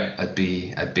him, yep, I'd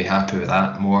be happy with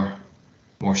that. More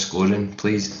scoring,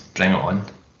 please. Bring it on.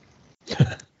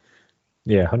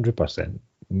 Yeah, 100%.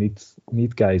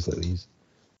 Need guys like these,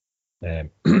 or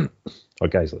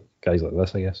guys like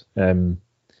this, I guess.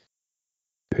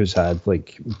 Who's had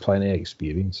like plenty of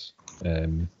experience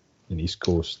in East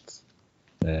Coast,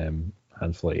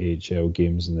 handful of AHL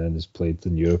games, and then has played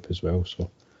in Europe as well.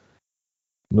 So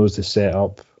knows the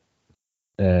setup.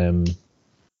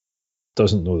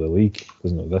 Doesn't know the league.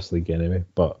 Doesn't know this league anyway.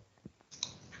 But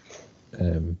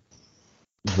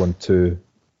won two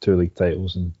league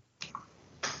titles in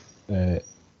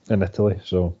Italy.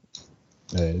 So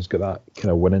he's got that kind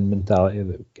of winning mentality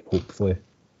that we can hopefully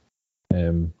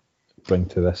bring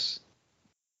to this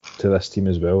team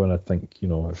as well. And I think,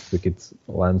 if we could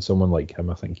land someone like him,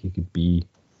 I think he could be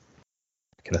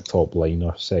kind of top line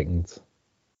or second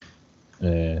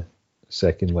line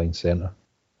centre.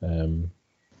 And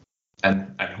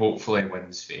hopefully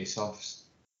wins face-offs.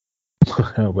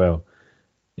 Well,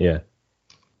 yeah,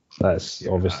 that's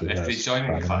obviously. If he's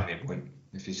joining Clan, he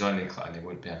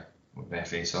won't be a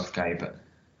face-off guy. But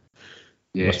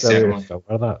yeah, certainly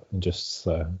filter that and just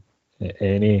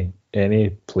any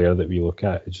player that we look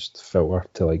at, just filter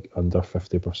to like under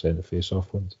 50%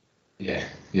 face-off ones. Yeah,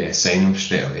 sign him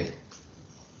straight away.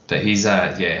 But he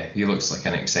looks like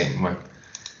an exciting one.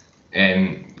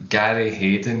 Gary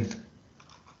Hayden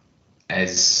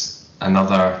is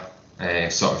another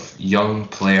sort of young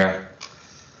player.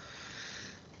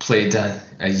 Played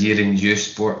a year in U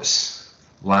Sports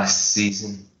last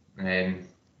season, and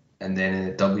then in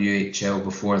the WHL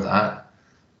before that,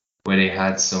 where he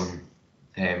had some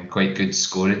quite good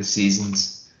scoring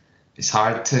seasons. It's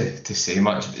hard to say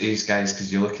much about these guys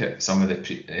because you look at some of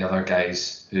the other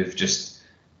guys who've just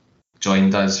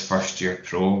joined us first year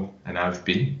pro, and I've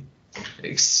been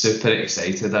super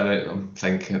excited about them,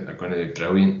 thinking they're going to be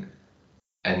brilliant,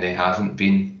 and they haven't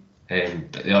been.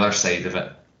 But the other side of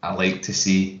it, I like to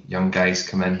see young guys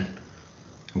come in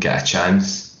and get a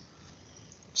chance.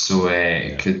 So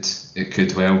it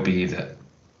could well be that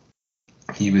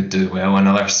he would do well.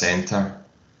 Another centre,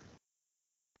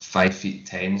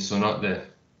 5'10", so not the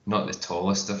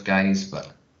tallest of guys,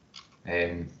 but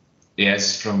he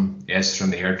is from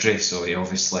Airdrie, so he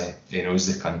obviously knows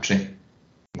the country.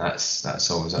 And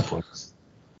that's always a bonus.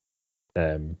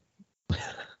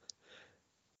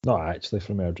 Not actually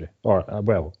from Airdrie, or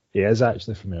well, he is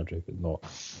actually from Airdrie, but not.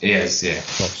 He is, yeah.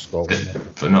 Not Scotland,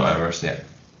 but not ours, yeah.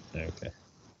 Okay.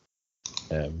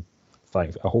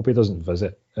 Thanks. I hope he doesn't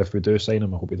visit. If we do sign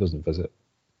him, I hope he doesn't visit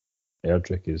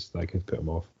Airdrie, because that could put him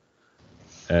off.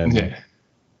 Yeah.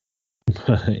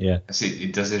 Yeah. I see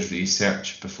he does his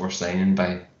research before signing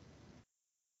by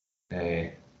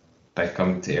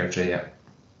coming to Airdrie,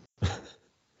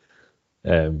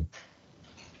 yeah.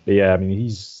 Yeah, I mean,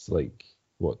 he's like,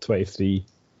 23?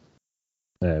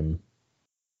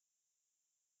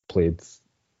 Played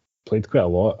quite a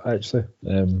lot, actually,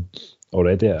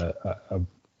 already at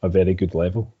a very good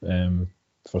level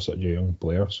for such a young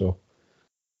player. So,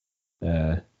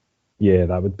 yeah,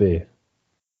 that would be.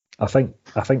 I think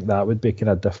that would be kind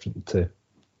of different to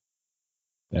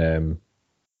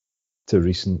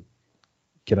recent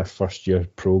kind of first year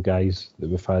pro guys that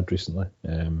we've had recently.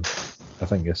 I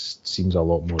think this seems a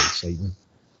lot more exciting.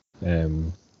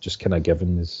 Just kind of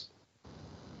given his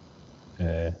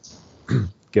kind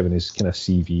of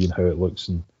CV and how it looks,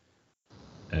 and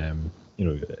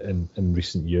in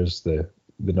recent years, the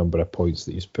number of points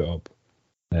that he's put up.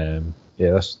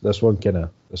 This one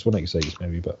excites me a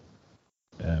wee bit.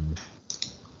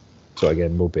 So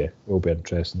again, will be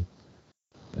interesting.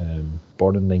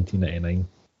 Born in 1999.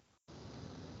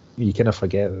 You kind of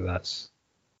forget that's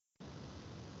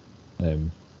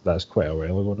quite a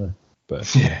while ago now,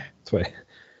 but Yeah.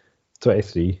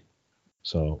 23.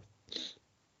 So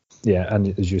yeah,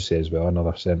 and as you say as well,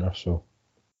 another centre, so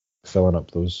filling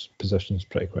up those positions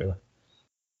pretty quickly.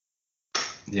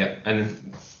 Yeah,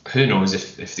 and who knows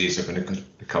if these are going to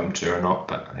become true or not,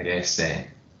 but I guess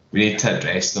we need to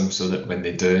address them so that when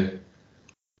they do,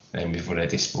 and we've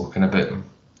already spoken about them,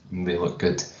 and they look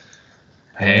good.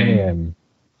 How many,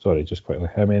 sorry, just quickly,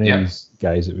 how many Yeah. of these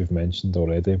guys that we've mentioned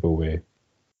already will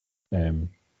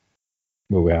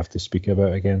we have to speak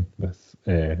about again with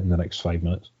in the next 5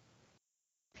 minutes?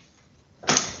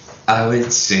 I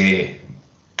would say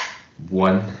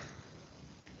one.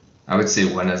 I would say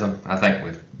one of them. I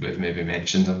think we've maybe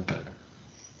mentioned them, but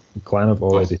Clan have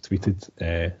already tweeted,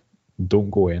 "Don't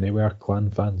go anywhere, Clan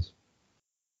fans."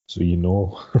 So you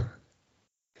know,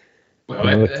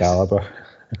 well, the caliber.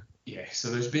 Yeah.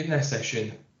 So there's been this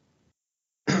issue,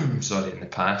 sorry, in the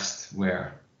past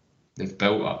where they've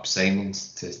built up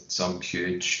signings to some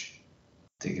huge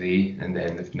degree, and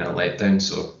then they've been a letdown.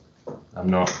 So I'm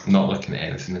not looking at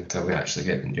anything until we actually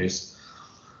get the news.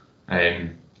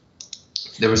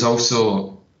 There was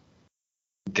also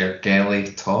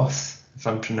Gergely Toth, if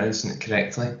I'm pronouncing it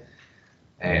correctly,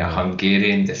 a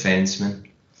Hungarian defenseman,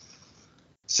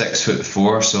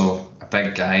 6'4", so a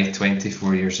big guy,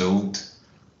 24 years old,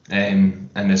 and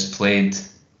has played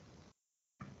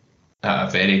at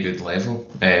a very good level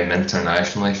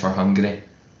internationally for Hungary,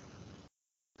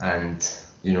 and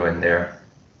in their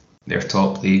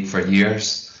top league for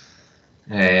years.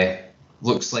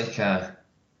 Looks like a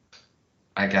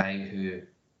guy who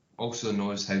also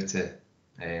knows how to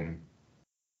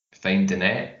find the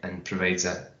net and provides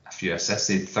a few assists.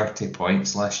 He had 30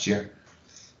 points last year,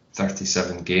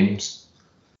 37 games,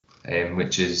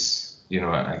 which is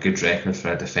a good record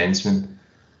for a defenseman.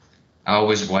 I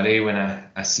always worry when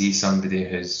I see somebody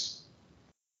who's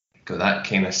got that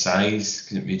kind of size,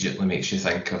 because it immediately makes you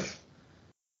think of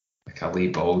like a Lee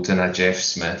Baldwin, a Jeff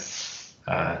Smith,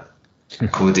 a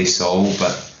Cody Saul,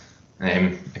 but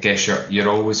I guess you're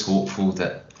always hopeful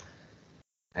that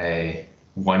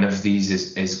one of these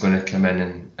is going to come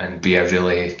in and be a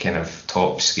really kind of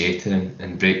top skater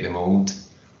and break the mould.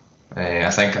 I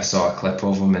think I saw a clip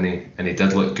of him and he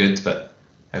did look good, but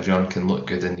everyone can look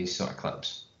good in these sort of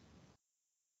clips.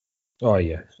 Oh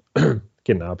yeah,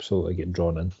 can absolutely get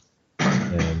drawn in.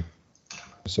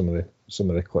 Some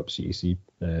of the clips that you see,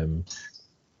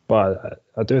 but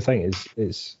I do think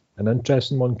it's an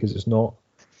interesting one because it's not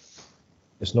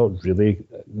really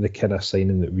the kind of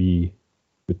signing that we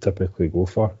would typically go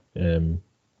for, even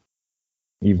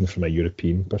from a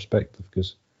European perspective,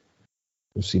 because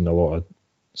we've seen a lot of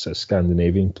sort of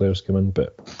Scandinavian players come in,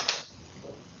 but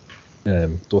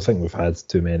don't think we've had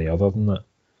too many other than that.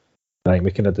 I think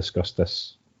we kind of discussed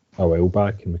this a while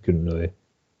back, and we couldn't really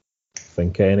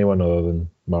think of anyone other than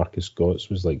Marcus Gotts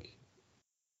was like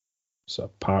sort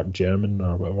of part German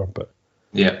or whatever, but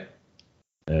yeah.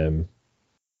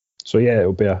 So yeah,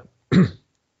 it'll be a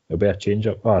change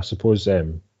up. I suppose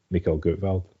Mikael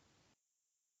Gutwald.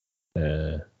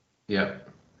 Yeah.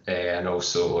 And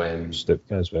also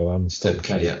Stupka as well.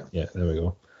 Stupka, yeah, there we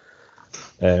go.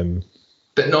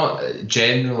 But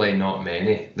generally not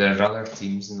many. There are other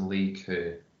teams in the league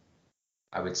who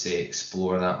I would say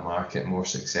explore that market more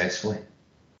successfully.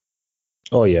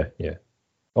 Oh yeah.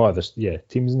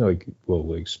 Teams in the league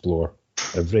will explore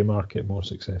every market more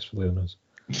successfully than us.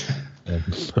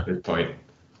 Good point.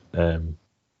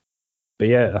 But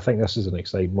yeah, I think this is an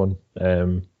exciting one.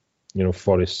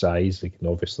 For his size, he can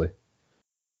obviously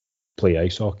play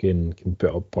ice hockey and can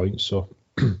put up points. So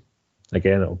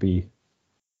again, it'll be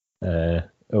an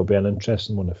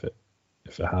interesting one if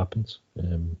it happens.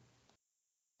 And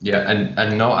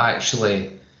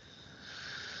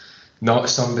not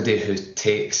somebody who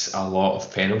takes a lot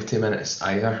of penalty minutes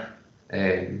either.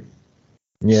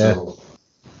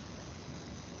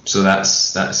 So that's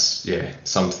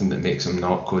something that makes him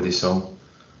not Cody Saul.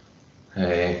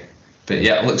 But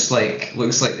yeah, it looks like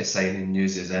the signing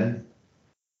news is in.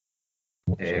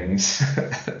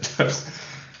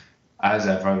 As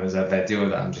ever, there's a video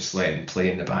that I'm just letting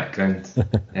play in the background.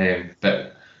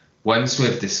 But once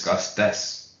we've discussed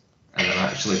this, and I'm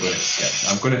actually going to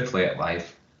skip, I'm going to play it live.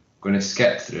 I'm going to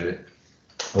skip through it.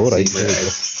 All right.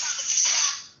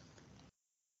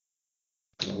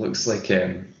 It looks like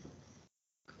a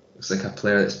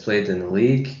player that's played in the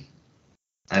league.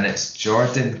 and it's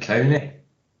Jordan Cowney.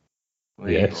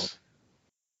 Yes.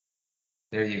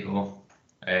 There you go.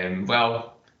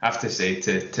 Well, I have to say,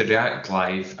 to react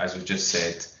live, as we just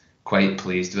said, quite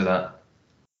pleased with that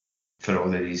for all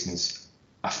the reasons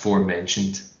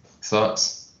aforementioned.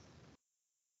 Thoughts?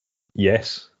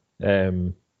 Yes.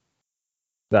 That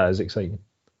is exciting.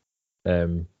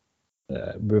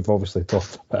 We've obviously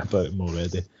talked a bit about him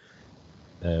already.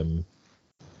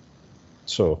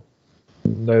 So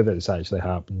now that it's actually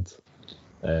happened,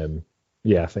 I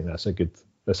think that's a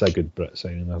good Brit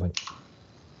signing, I think.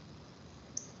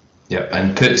 Yeah,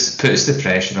 and puts the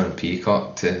pressure on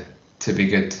Peacock to be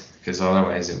good, because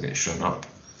otherwise he'll get shown up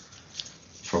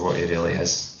for what he really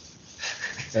is.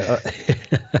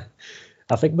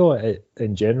 I think though,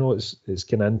 in general, it's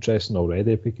kind of interesting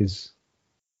already, because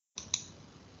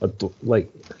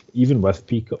even with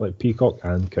Peacock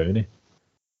and Cowney,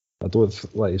 I don't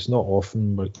it's not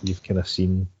often where you've kind of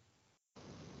seen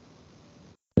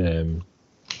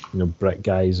Brit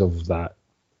guys of that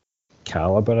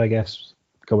caliber, I guess,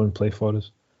 come and play for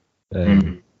us.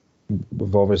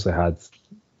 We've obviously had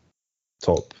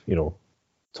top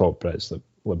Brits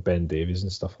like Ben Davies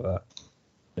and stuff like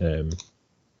that.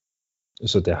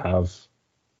 So they have,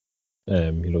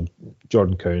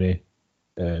 Jordan Cowney,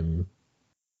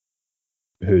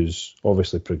 who's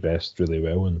obviously progressed really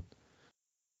well, and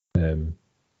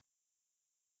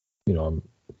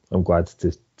I'm glad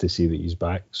to see that he's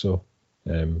back. So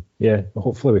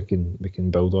hopefully we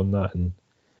can build on that and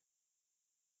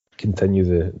continue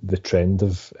the trend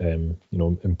of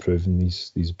improving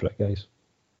these Brit guys.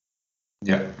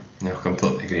 Yeah, no,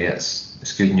 completely agree.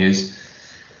 It's good news.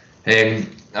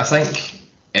 I think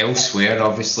elsewhere,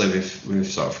 obviously, we've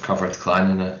sort of covered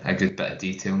Clan in a good bit of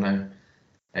detail now.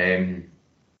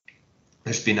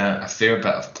 There's been a fair bit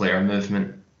of player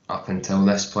movement up until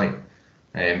this point,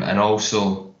 and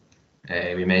also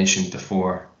we mentioned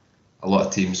before a lot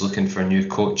of teams looking for new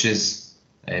coaches,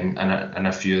 and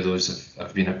a few of those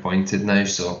have been appointed now.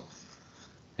 So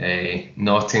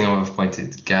Nottingham have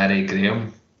appointed Gary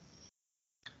Graham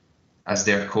as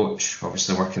their coach,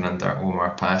 obviously working under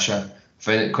Omar Pasha. I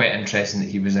found it quite interesting that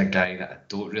he was a guy that I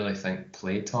don't really think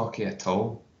played hockey at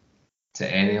all to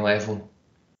any level,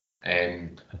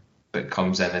 but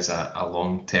comes in as a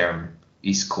long-term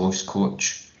East Coast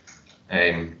coach,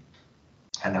 and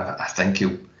I think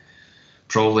he'll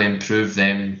probably improve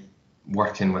them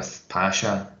working with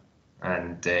Pasha,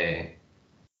 and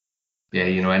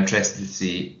interested to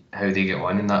see how they get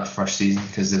on in that first season,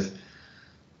 because they've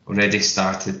already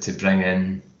started to bring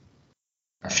in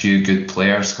a few good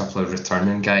players, a couple of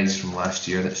returning guys from last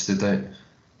year that stood out.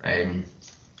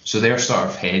 So they're sort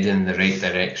of heading in the right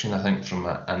direction, I think, from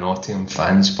a Nottingham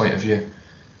fans' point of view.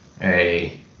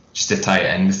 Just to tie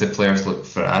it in with the players, look,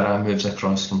 Ferrara moves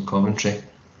across from Coventry,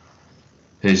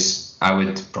 who's, I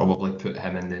would probably put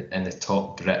him in the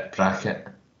top Brit bracket.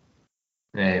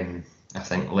 I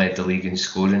think led the league in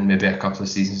scoring maybe a couple of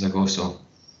seasons ago, so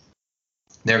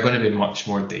they're going to be much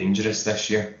more dangerous this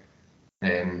year,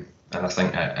 and I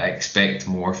think I expect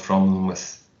more from them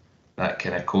with that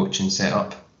kind of coaching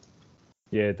setup.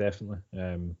 Yeah, definitely.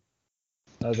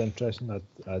 That's interesting.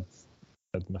 I'd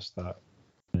missed that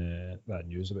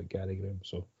news about Gary Graham.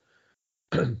 So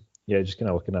yeah, just kind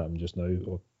of looking at him just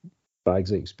now.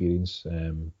 Bags of experience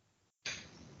in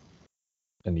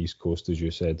the East Coast, as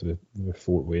you said, with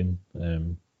Fort Wayne,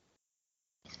 and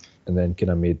then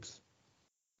kind of made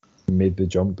the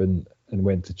jump and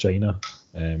went to China.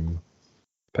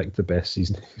 Picked the best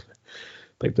season.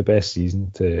 Picked the best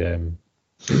season to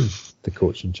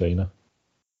coach in China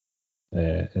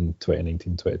in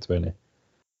 2019-2020.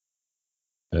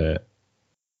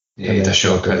 The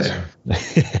shocker there.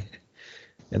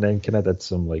 And then kind of did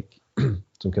some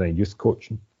some kind of youth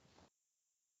coaching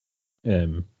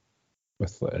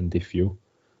with Indy Fuel.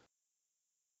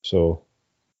 So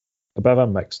a bit of a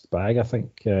mixed bag, I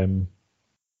think. It'll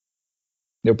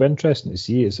be interesting to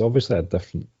see. It's obviously a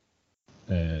different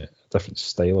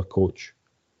style of coach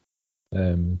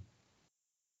than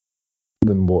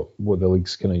what the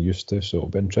league's kind of used to. So it'll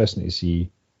be interesting to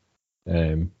see,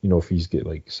 if he's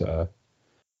got sort of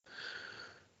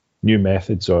new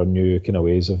methods or new kind of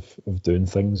ways of doing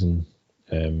things, and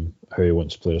how he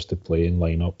wants players to play and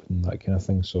line up and that kind of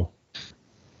thing. So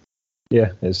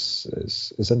yeah, it's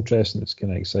interesting. It's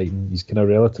kind of exciting. He's kind of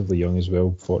relatively young as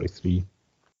well, 43.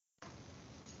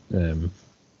 But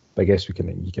I guess you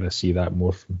kind of see that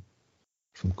more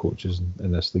from coaches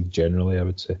in this league generally, I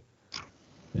would say.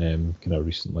 Kind of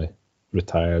recently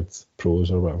retired pros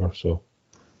or whatever. So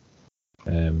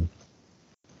it'd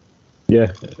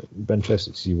be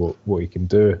interesting to see what he can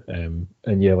do. And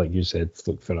yeah, like you said,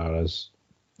 look, Ferrara's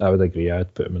I would agree.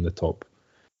 I'd put him in the top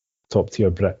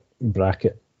tier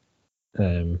bracket.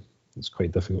 It's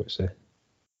quite difficult to say.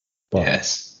 But,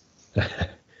 yes.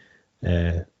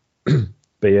 But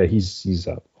yeah, he's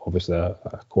obviously a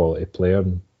quality player.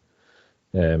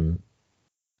 And,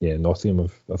 Nottingham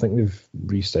I think they've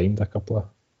re-signed a couple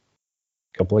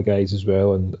of guys as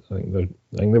well, and I think they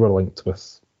were linked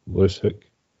with Lewis Hook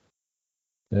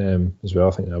as well.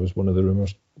 I think that was one of the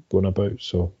rumours going about.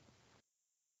 So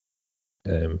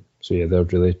yeah, they're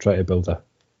really trying to build a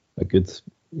good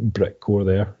brick core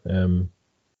there. And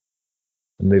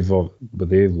they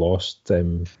lost.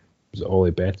 Was it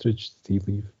Ollie Bettridge? Did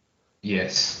he leave?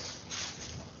 Yes.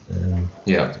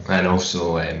 And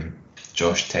also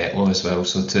Josh Tetlow as well.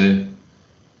 So two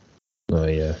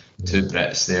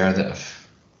Brits there that have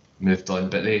moved on,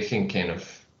 but they can kind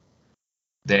of,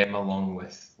 them along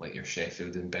with like your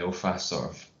Sheffield and Belfast, sort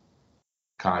of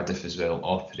Cardiff as well,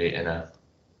 operate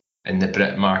in the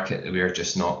Brit market that we're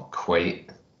just not quite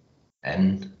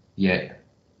in yet.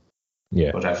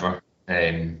 Yeah. Whatever.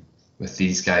 With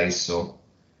these guys, so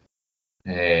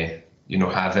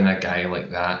having a guy like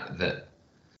that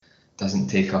doesn't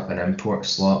take up an import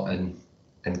slot and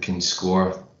can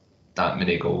score that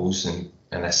many goals and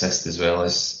assist as well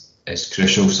is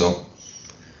crucial. So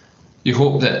you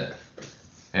hope that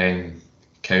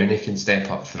Cowney can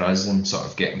step up for us and sort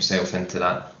of get himself into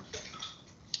that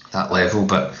level.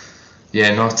 But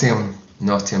yeah,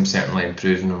 Nottingham certainly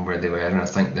improving on where they were, and I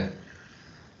think the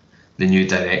new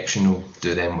direction will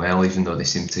do them well, even though they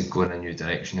seem to go in a new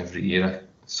direction every year,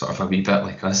 sort of a wee bit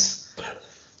like us.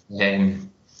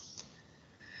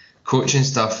 Coaching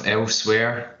stuff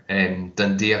elsewhere,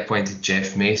 Dundee appointed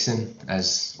Jeff Mason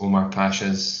as Omar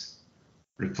Pasha's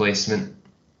replacement,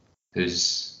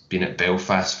 who's been at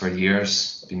Belfast for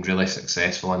years, been really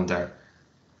successful under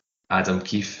Adam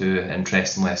Keefe, who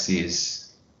interestingly I see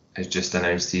has just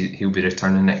announced he'll be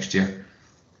returning next year.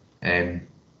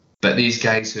 But these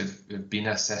guys who've been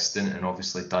assistant and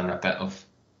obviously done a bit of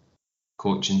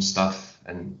coaching stuff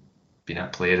and been a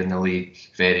player in the league,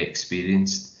 very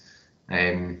experienced.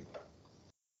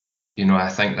 I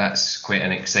think that's quite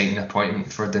an exciting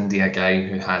appointment for Dundee, a guy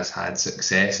who has had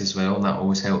success as well, and that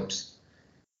always helps.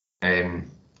 And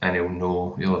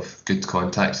he'll have good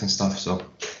contacts and stuff. So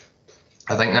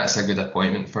I think that's a good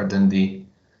appointment for Dundee,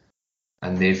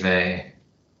 and they've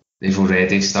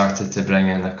already started to bring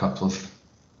in a couple of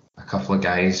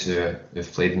guys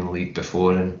who've played in the league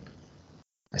before, and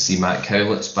I see Matt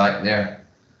Cowlett's back there.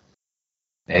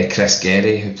 Chris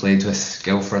Gerry, who played with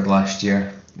Guildford last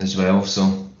year as well.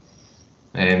 So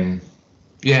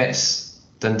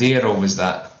Dundee are always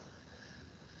that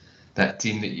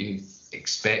team that you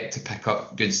expect to pick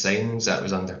up good signings. That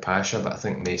was under Pasha, but I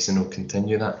think Mason will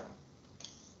continue that.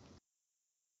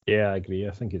 Yeah, I agree.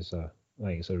 I think it's a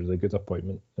really good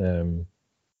appointment.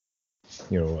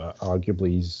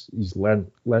 Arguably he's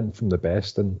learnt from the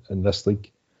best in this league.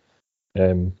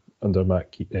 Under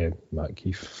Matt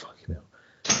Keefe, fucking hell,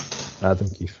 Adam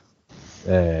Keefe,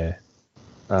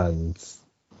 and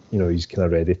he's kind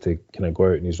of ready to kind of go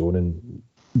out on his own and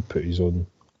put his own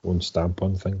stamp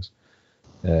on things.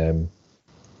 And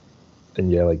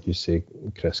yeah, like you say,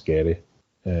 Chris Gerry,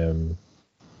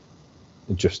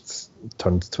 just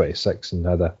turned 26 and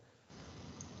had a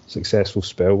successful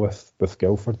spell with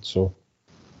Guildford. So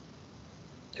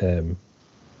I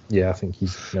think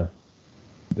he's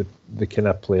the kind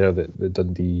of player that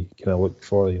Dundee kind of look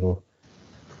for.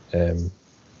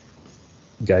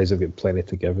 Guys have got plenty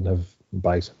to give and have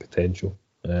bags of potential.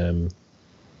 And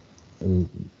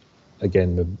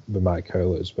again, with Matt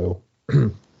Cowlett as well.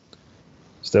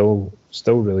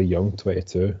 Still really young,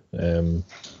 22.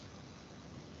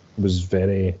 Was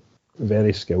very,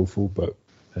 very skillful, but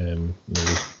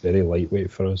was very lightweight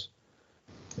for us.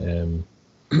 I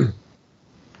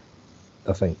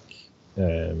think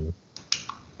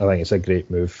it's a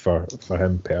great move for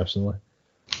him personally.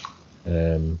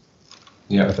 I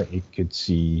think he could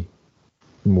see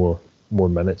more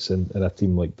minutes in a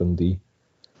team like Dundee.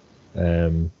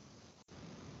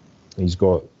 He's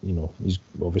got he's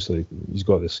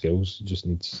got the skills. He just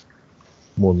needs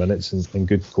more minutes and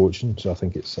good coaching. So I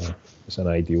think it's an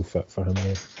ideal fit for him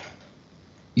there.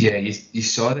 Yeah, you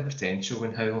saw the potential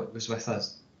when Howlett was with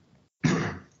us.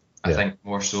 I think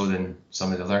more so than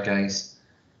some of the other guys.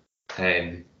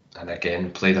 And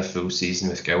again, played a full season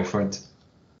with Guildford.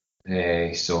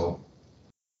 So,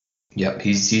 yep,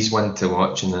 he's one to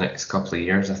watch in the next couple of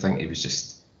years. I think he was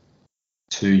just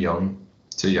too young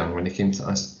when he came to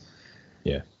us.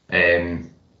 Yeah.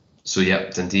 So,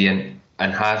 yep, Dundee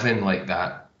and having like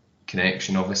that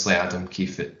connection. Obviously, Adam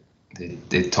Keefe,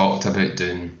 they talked about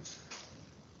doing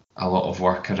a lot of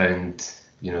work around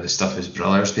the stuff his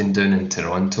brother's been doing in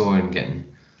Toronto and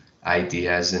getting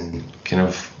ideas and kind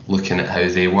of looking at how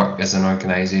they work as an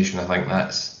organisation. I think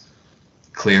that's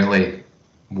clearly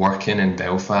working in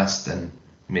Belfast, and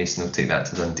Mason will take that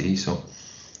to Dundee. So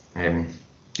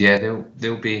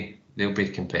they'll be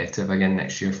competitive again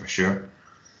next year for sure.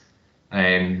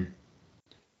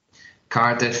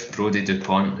 Cardiff, Brodie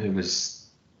Dupont, who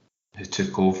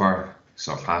took over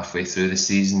sort of halfway through the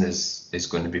season, is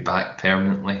going to be back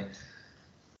permanently,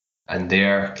 and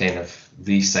they're kind of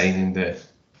re-signing the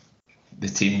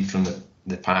team from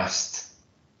the past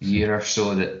year or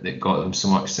so that got them so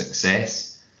much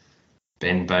success.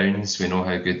 Ben Bounds, we know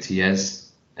how good he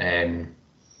is.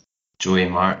 Joey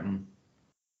Martin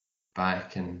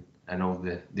back, and all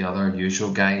the other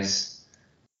usual guys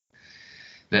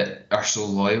that are so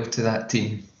loyal to that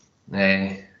team.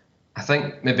 I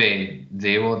think maybe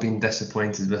they will have been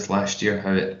disappointed with last year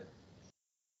how it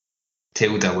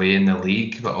tailed away in the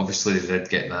league, but obviously they did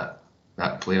get that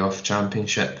playoff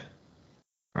championship,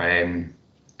 and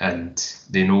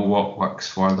they know what works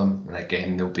for them. And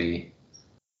again, they'll be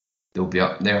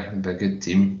up there. They'll be a good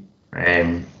team.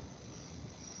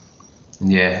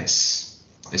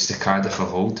 It's the Cardiff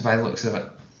of old by the looks of it.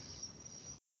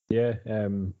 Yeah,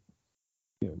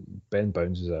 Ben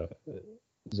Bounds is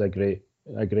a great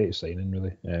signing,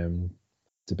 really.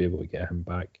 To be able to get him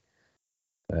back,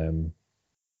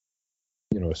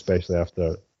 especially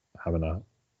after having a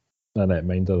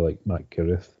netminder like Matt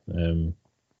Carruth.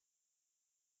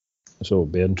 So it'll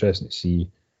be interesting to see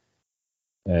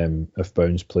if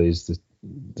Bounds plays the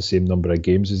same number of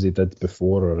games as he did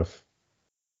before, or if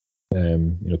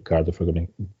Cardiff are going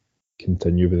to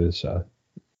continue with this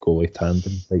goalie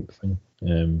tandem type thing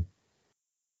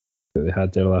that they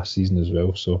had there last season as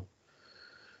well. So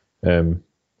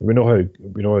we know how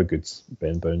good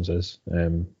Ben Bounds is.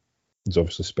 He's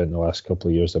obviously spent the last couple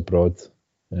of years abroad.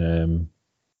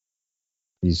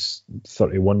 He's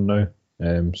 31 now,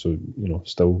 so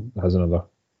still has another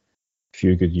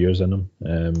few good years in him.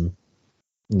 And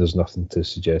there's nothing to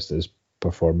suggest that his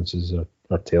performances are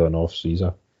tailing off. So he's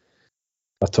a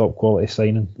top quality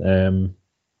signing.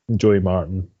 Joey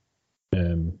Martin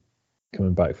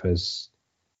coming back for his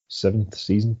 7th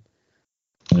season.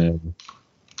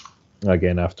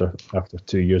 Again, after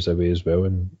 2 years away as well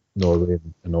in Norway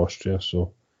and Austria.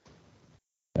 So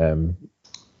again,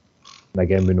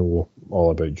 we know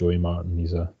all about Joey Martin.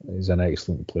 He's an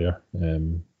excellent player.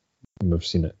 And we've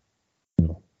seen it,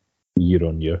 year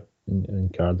on year in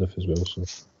Cardiff as well. So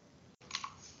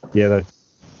yeah, they're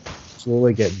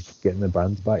slowly getting the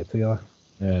band back together.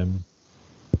 In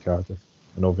Cardiff,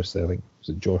 and obviously I think was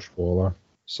it Josh Waller,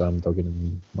 Sam Duggan,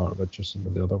 and Mark Richardson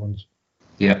were the other ones.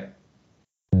 Yeah.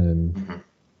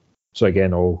 So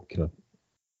again, all kind of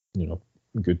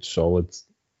good solid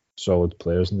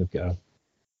players, and they've got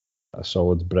a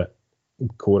solid Brit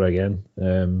core again,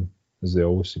 as they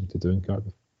always seem to do in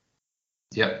Cardiff.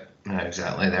 Yep,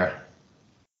 exactly. They're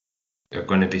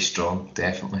going to be strong,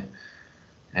 definitely.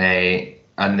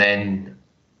 And then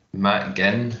Matt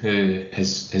Ginn, who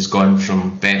has gone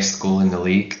from best goal in the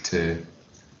league to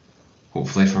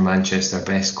hopefully for Manchester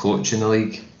best coach in the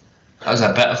league. That was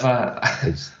a bit of a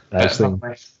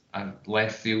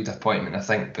left field appointment, I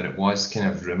think, but it was kind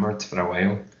of rumoured for a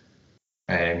while.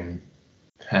 And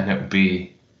it'll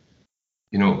be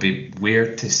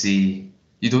weird to see.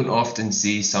 You don't often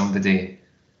see somebody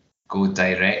go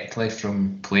directly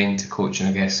from playing to coaching.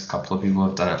 I guess a couple of people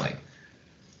have done it, like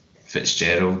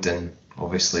Fitzgerald and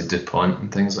obviously Dupont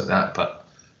and things like that, but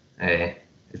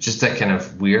it's just a kind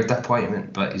of weird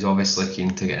appointment. But he's obviously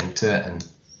keen to get into it, and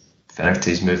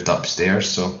Finnerty's moved upstairs,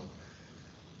 so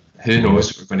who knows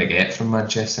what we're going to get from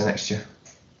Manchester next year.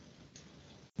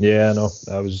 Yeah, I know.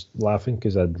 I was laughing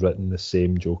because I'd written the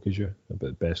same joke as you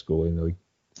about best goalie in the league.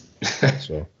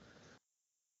 So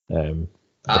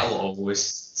that'll always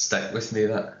stick with me,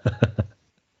 that.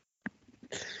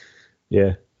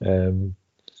 Yeah.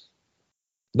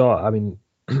 No, I mean,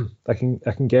 I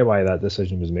can get why that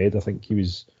decision was made. I think he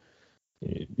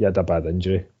had a bad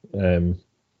injury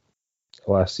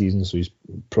last season, so he's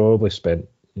probably spent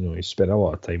a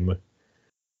lot of time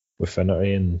with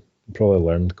Finnerty and probably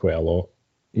learned quite a lot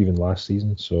even last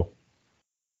season. So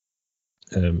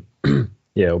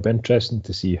it'll be interesting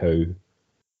to see how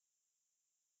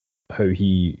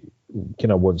he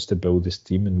kind of wants to build his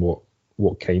team and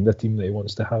what kind of team that he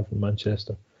wants to have in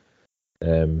Manchester.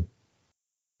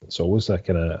 It's always a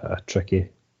kind of a tricky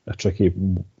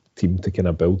team to kind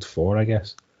of build for, I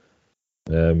guess.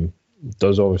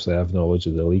 Does obviously have knowledge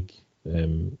of the league.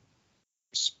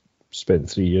 Spent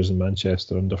 3 years in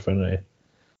Manchester under Finnerty.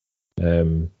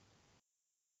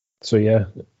 So yeah,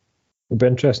 it'll be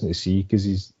interesting to see because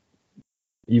he's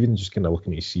even just kind of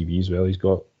looking at his CV as well. He's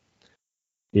got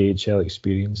AHL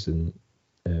experience and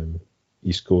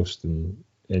East Coast and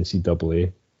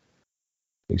NCAA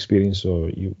experience, so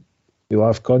you'll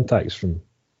have contacts from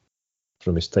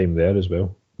his time there as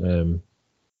well.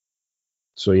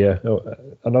 So yeah,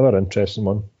 another interesting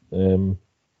one.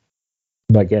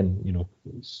 But again,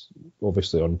 it's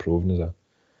obviously unproven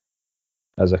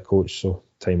as a coach, so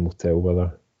time will tell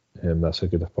whether that's a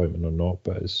good appointment or not.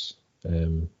 But it's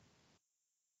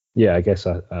I guess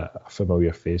a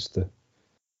familiar face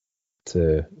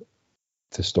to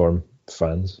Storm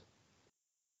fans.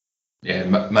 Yeah,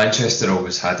 Manchester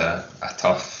always had a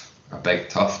big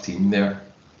tough team there,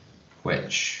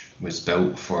 which was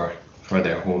built for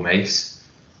their home ice.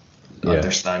 Yeah.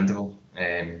 Understandable.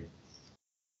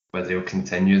 Whether they'll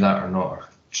continue that or not, or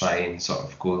try and sort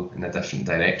of go in a different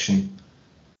direction,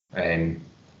 who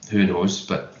knows?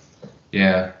 But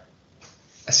yeah,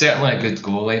 certainly a good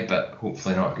goalie, but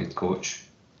hopefully not a good coach.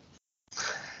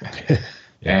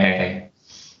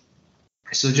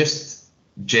 So just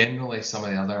generally some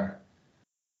of the other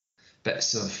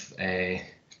bits of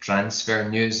transfer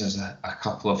news. There's a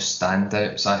couple of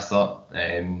standouts, I thought.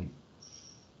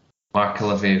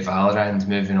 Marc-Olivier Vallerand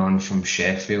moving on from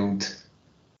Sheffield.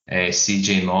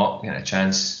 CJ Mott getting a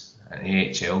chance at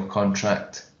an AHL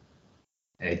contract.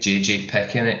 JJ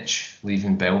Pekinich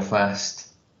leaving Belfast.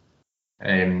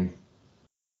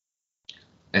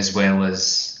 As well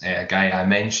as a guy I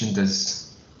mentioned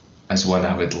as one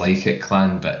I would like at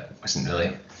Clan, but wasn't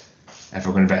really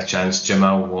ever going to be a chance.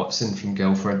 Jamal Watson from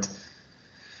Guildford.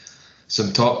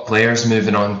 Some top players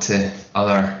moving on to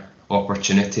other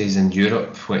opportunities in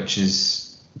Europe, which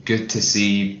is good to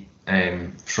see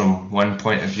from one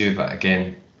point of view. But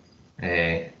again,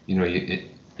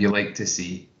 you like to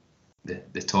see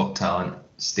the top talent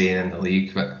staying in the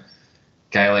league. But a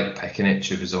guy like Pekinich,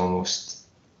 who was almost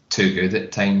too good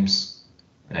at times,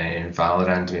 and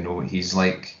Vallerand, we know what he's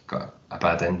like, got a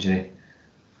bad injury.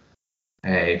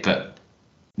 But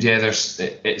yeah,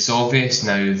 it's obvious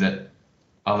now that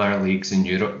other leagues in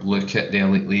Europe look at the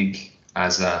Elite League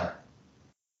as kind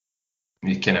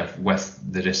of with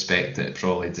the respect that it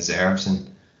probably deserves, and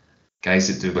guys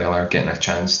that do well are getting a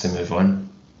chance to move on.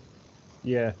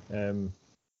 Yeah,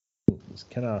 it's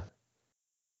kind of,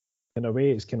 in a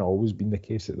way, it's kind of always been the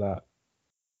case that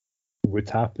would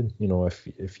happen.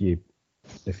 If you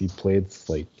played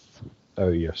like out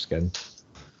of your skin,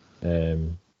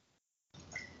 the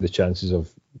chances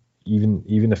of even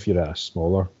if you're at a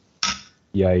smaller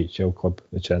EIHL club,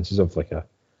 the chances of like a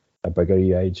bigger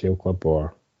EIHL club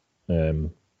or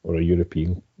a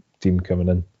European team coming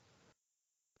in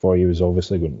for you is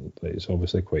obviously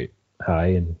quite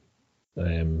high,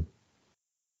 and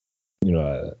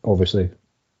obviously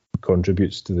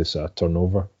contributes to this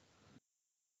turnover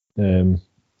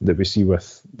that we see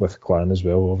with Clan as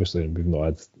well. Obviously, we've not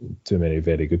had too many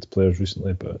very good players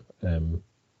recently, but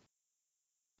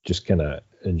just kind of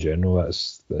in general,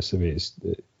 that's the way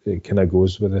it kind of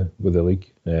goes with the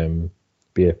league.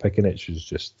 Bea Pekinich was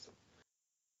just,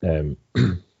 I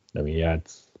mean, he had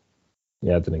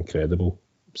an incredible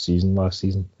season last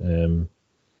season.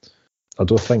 I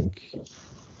don't think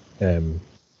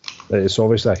it's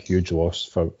obviously a huge loss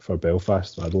for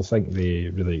Belfast. I don't think they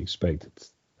really expected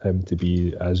him to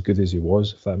be as good as he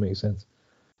was, if that makes sense.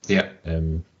 Yeah.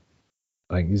 I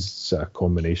think he's a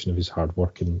combination of his hard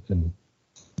work and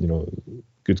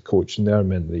good coaching there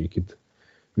meant that he could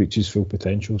reach his full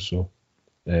potential. So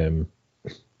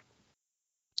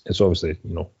it's obviously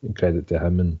credit to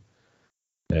him, and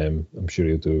I'm sure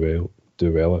he'll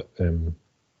do well at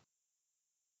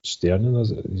Stjernen,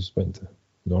 as he's went to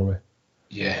Norway.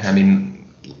 Yeah, I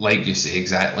mean, like you say,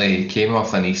 exactly. He came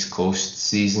off an East Coast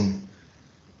season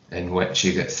in which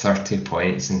he got 30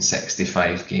 points in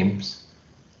 65 games.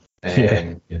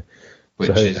 Yeah. Which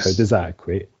so how does that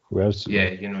equate? Where's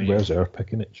our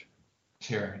Pekinich?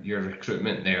 Your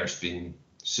recruitment there has been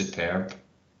superb.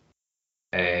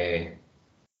 I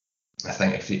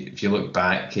think if you look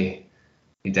back, he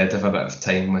did have a bit of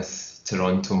time with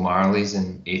Toronto Marlies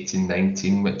in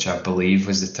 18-19, which I believe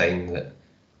was the time that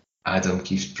Adam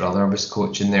Keefe's brother was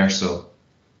coaching there. So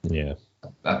yeah,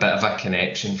 a bit of a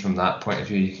connection from that point of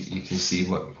view. You can see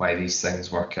why these things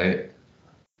work out.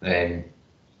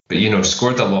 But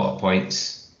scored a lot of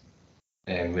points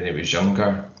when he was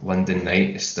younger. London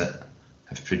Knights that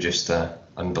have produced an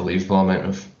unbelievable amount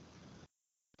of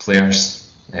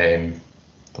players. The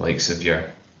likes of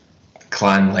your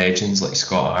Clan legends like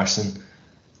Scott Arson,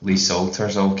 Lee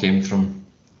Salters all came from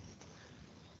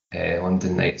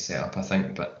London Knights setup, I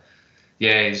think. But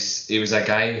yeah, he was a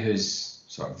guy whose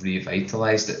sort of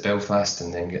revitalised at Belfast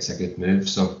and then gets a good move.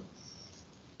 So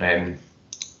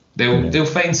they'll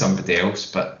find somebody else,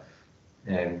 but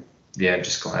I'm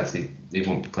just glad they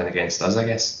won't be playing against us, I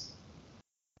guess.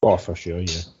 Oh, for sure,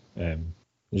 yeah.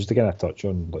 Just to kind of touch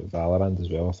on like Valorant as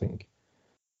well, I think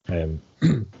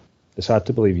it's hard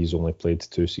to believe he's only played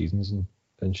 2 seasons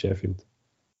in Sheffield,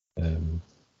 and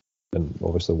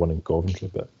obviously one in Coventry,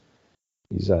 but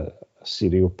he's a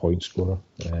serial point scorer.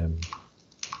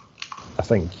 I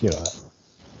think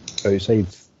outside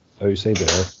the Earth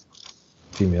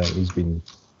team, he's been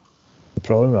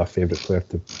probably my favourite player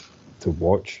to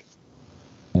watch.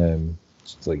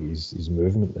 It's like his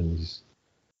movement and it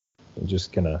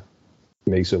just kind of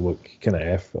makes it look kind of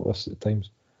effortless at times.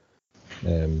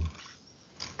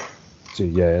 So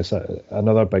yeah, it's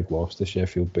another big loss to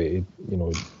Sheffield, but he,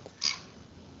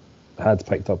 had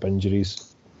picked up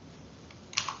injuries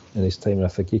in his time. And I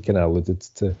think he kind of alluded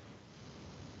to,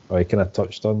 or he kind of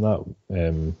touched on that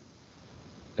in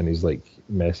his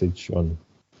message on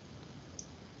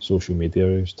social media.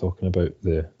 He was talking about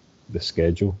the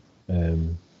schedule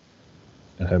and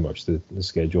how much the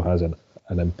schedule has an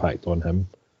impact on him,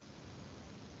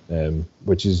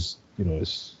 which is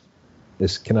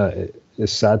it's kind of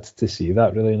it's sad to see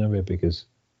that, really, in a way, because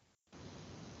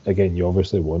again, you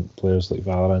obviously want players like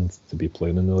Valorant to be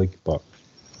playing in the league, but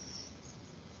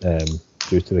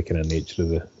due to the kind of nature of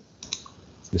the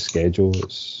schedule,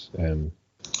 it's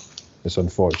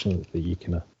unfortunate that you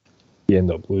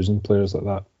end up losing players like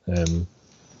that.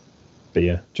 But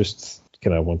yeah, just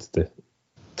kind of wanted to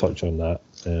touch on that.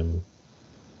 And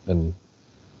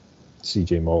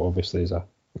CJ Malt obviously is a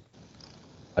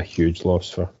huge loss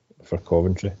for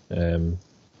Coventry.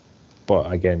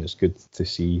 But again, it's good to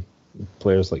see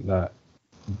players like that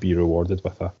be rewarded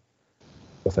with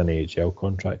an AHL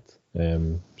contract.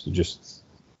 So just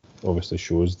obviously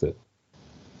shows that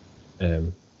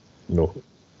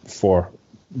for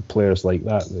players like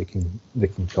that, they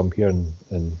can come here and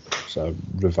sort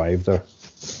of revive their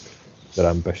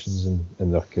ambitions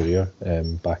in their career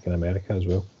back in America as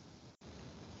well.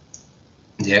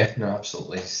 Yeah, no,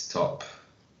 absolutely. He's top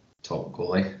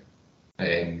goalie.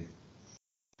 You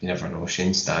never know.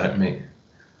 Shane Starrett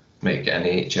might get an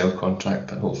AHL contract,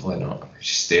 but hopefully not. He'll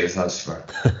just stay with us for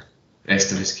the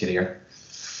rest of his career.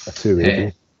 A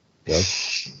 2-way deal.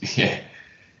 Yeah.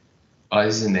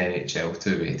 Us in the NHL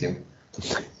 2-way deal.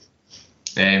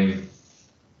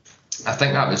 I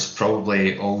think that was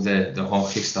probably all the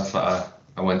hockey stuff that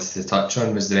I wanted to touch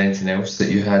on. Was there anything else that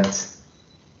you had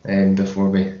before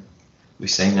we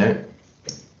sign out?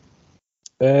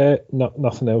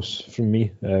 Nothing else from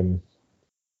me.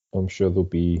 I'm sure there'll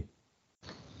be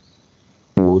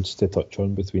loads to touch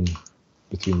on between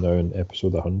now and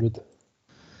episode 100.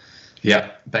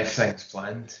 Yeah, big things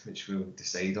planned, which we'll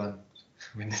decide on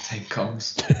when the time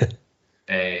comes.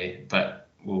 But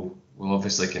we'll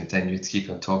obviously continue to keep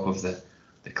on top of the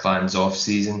Clans off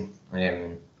season,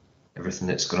 everything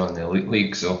that's going on in the Elite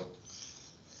League. So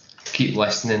keep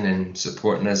listening and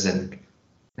supporting us, and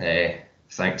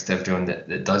thanks to everyone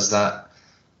that does that.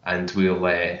 And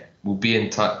we'll be in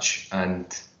touch and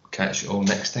catch you all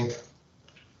next time.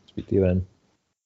 Speak to you then.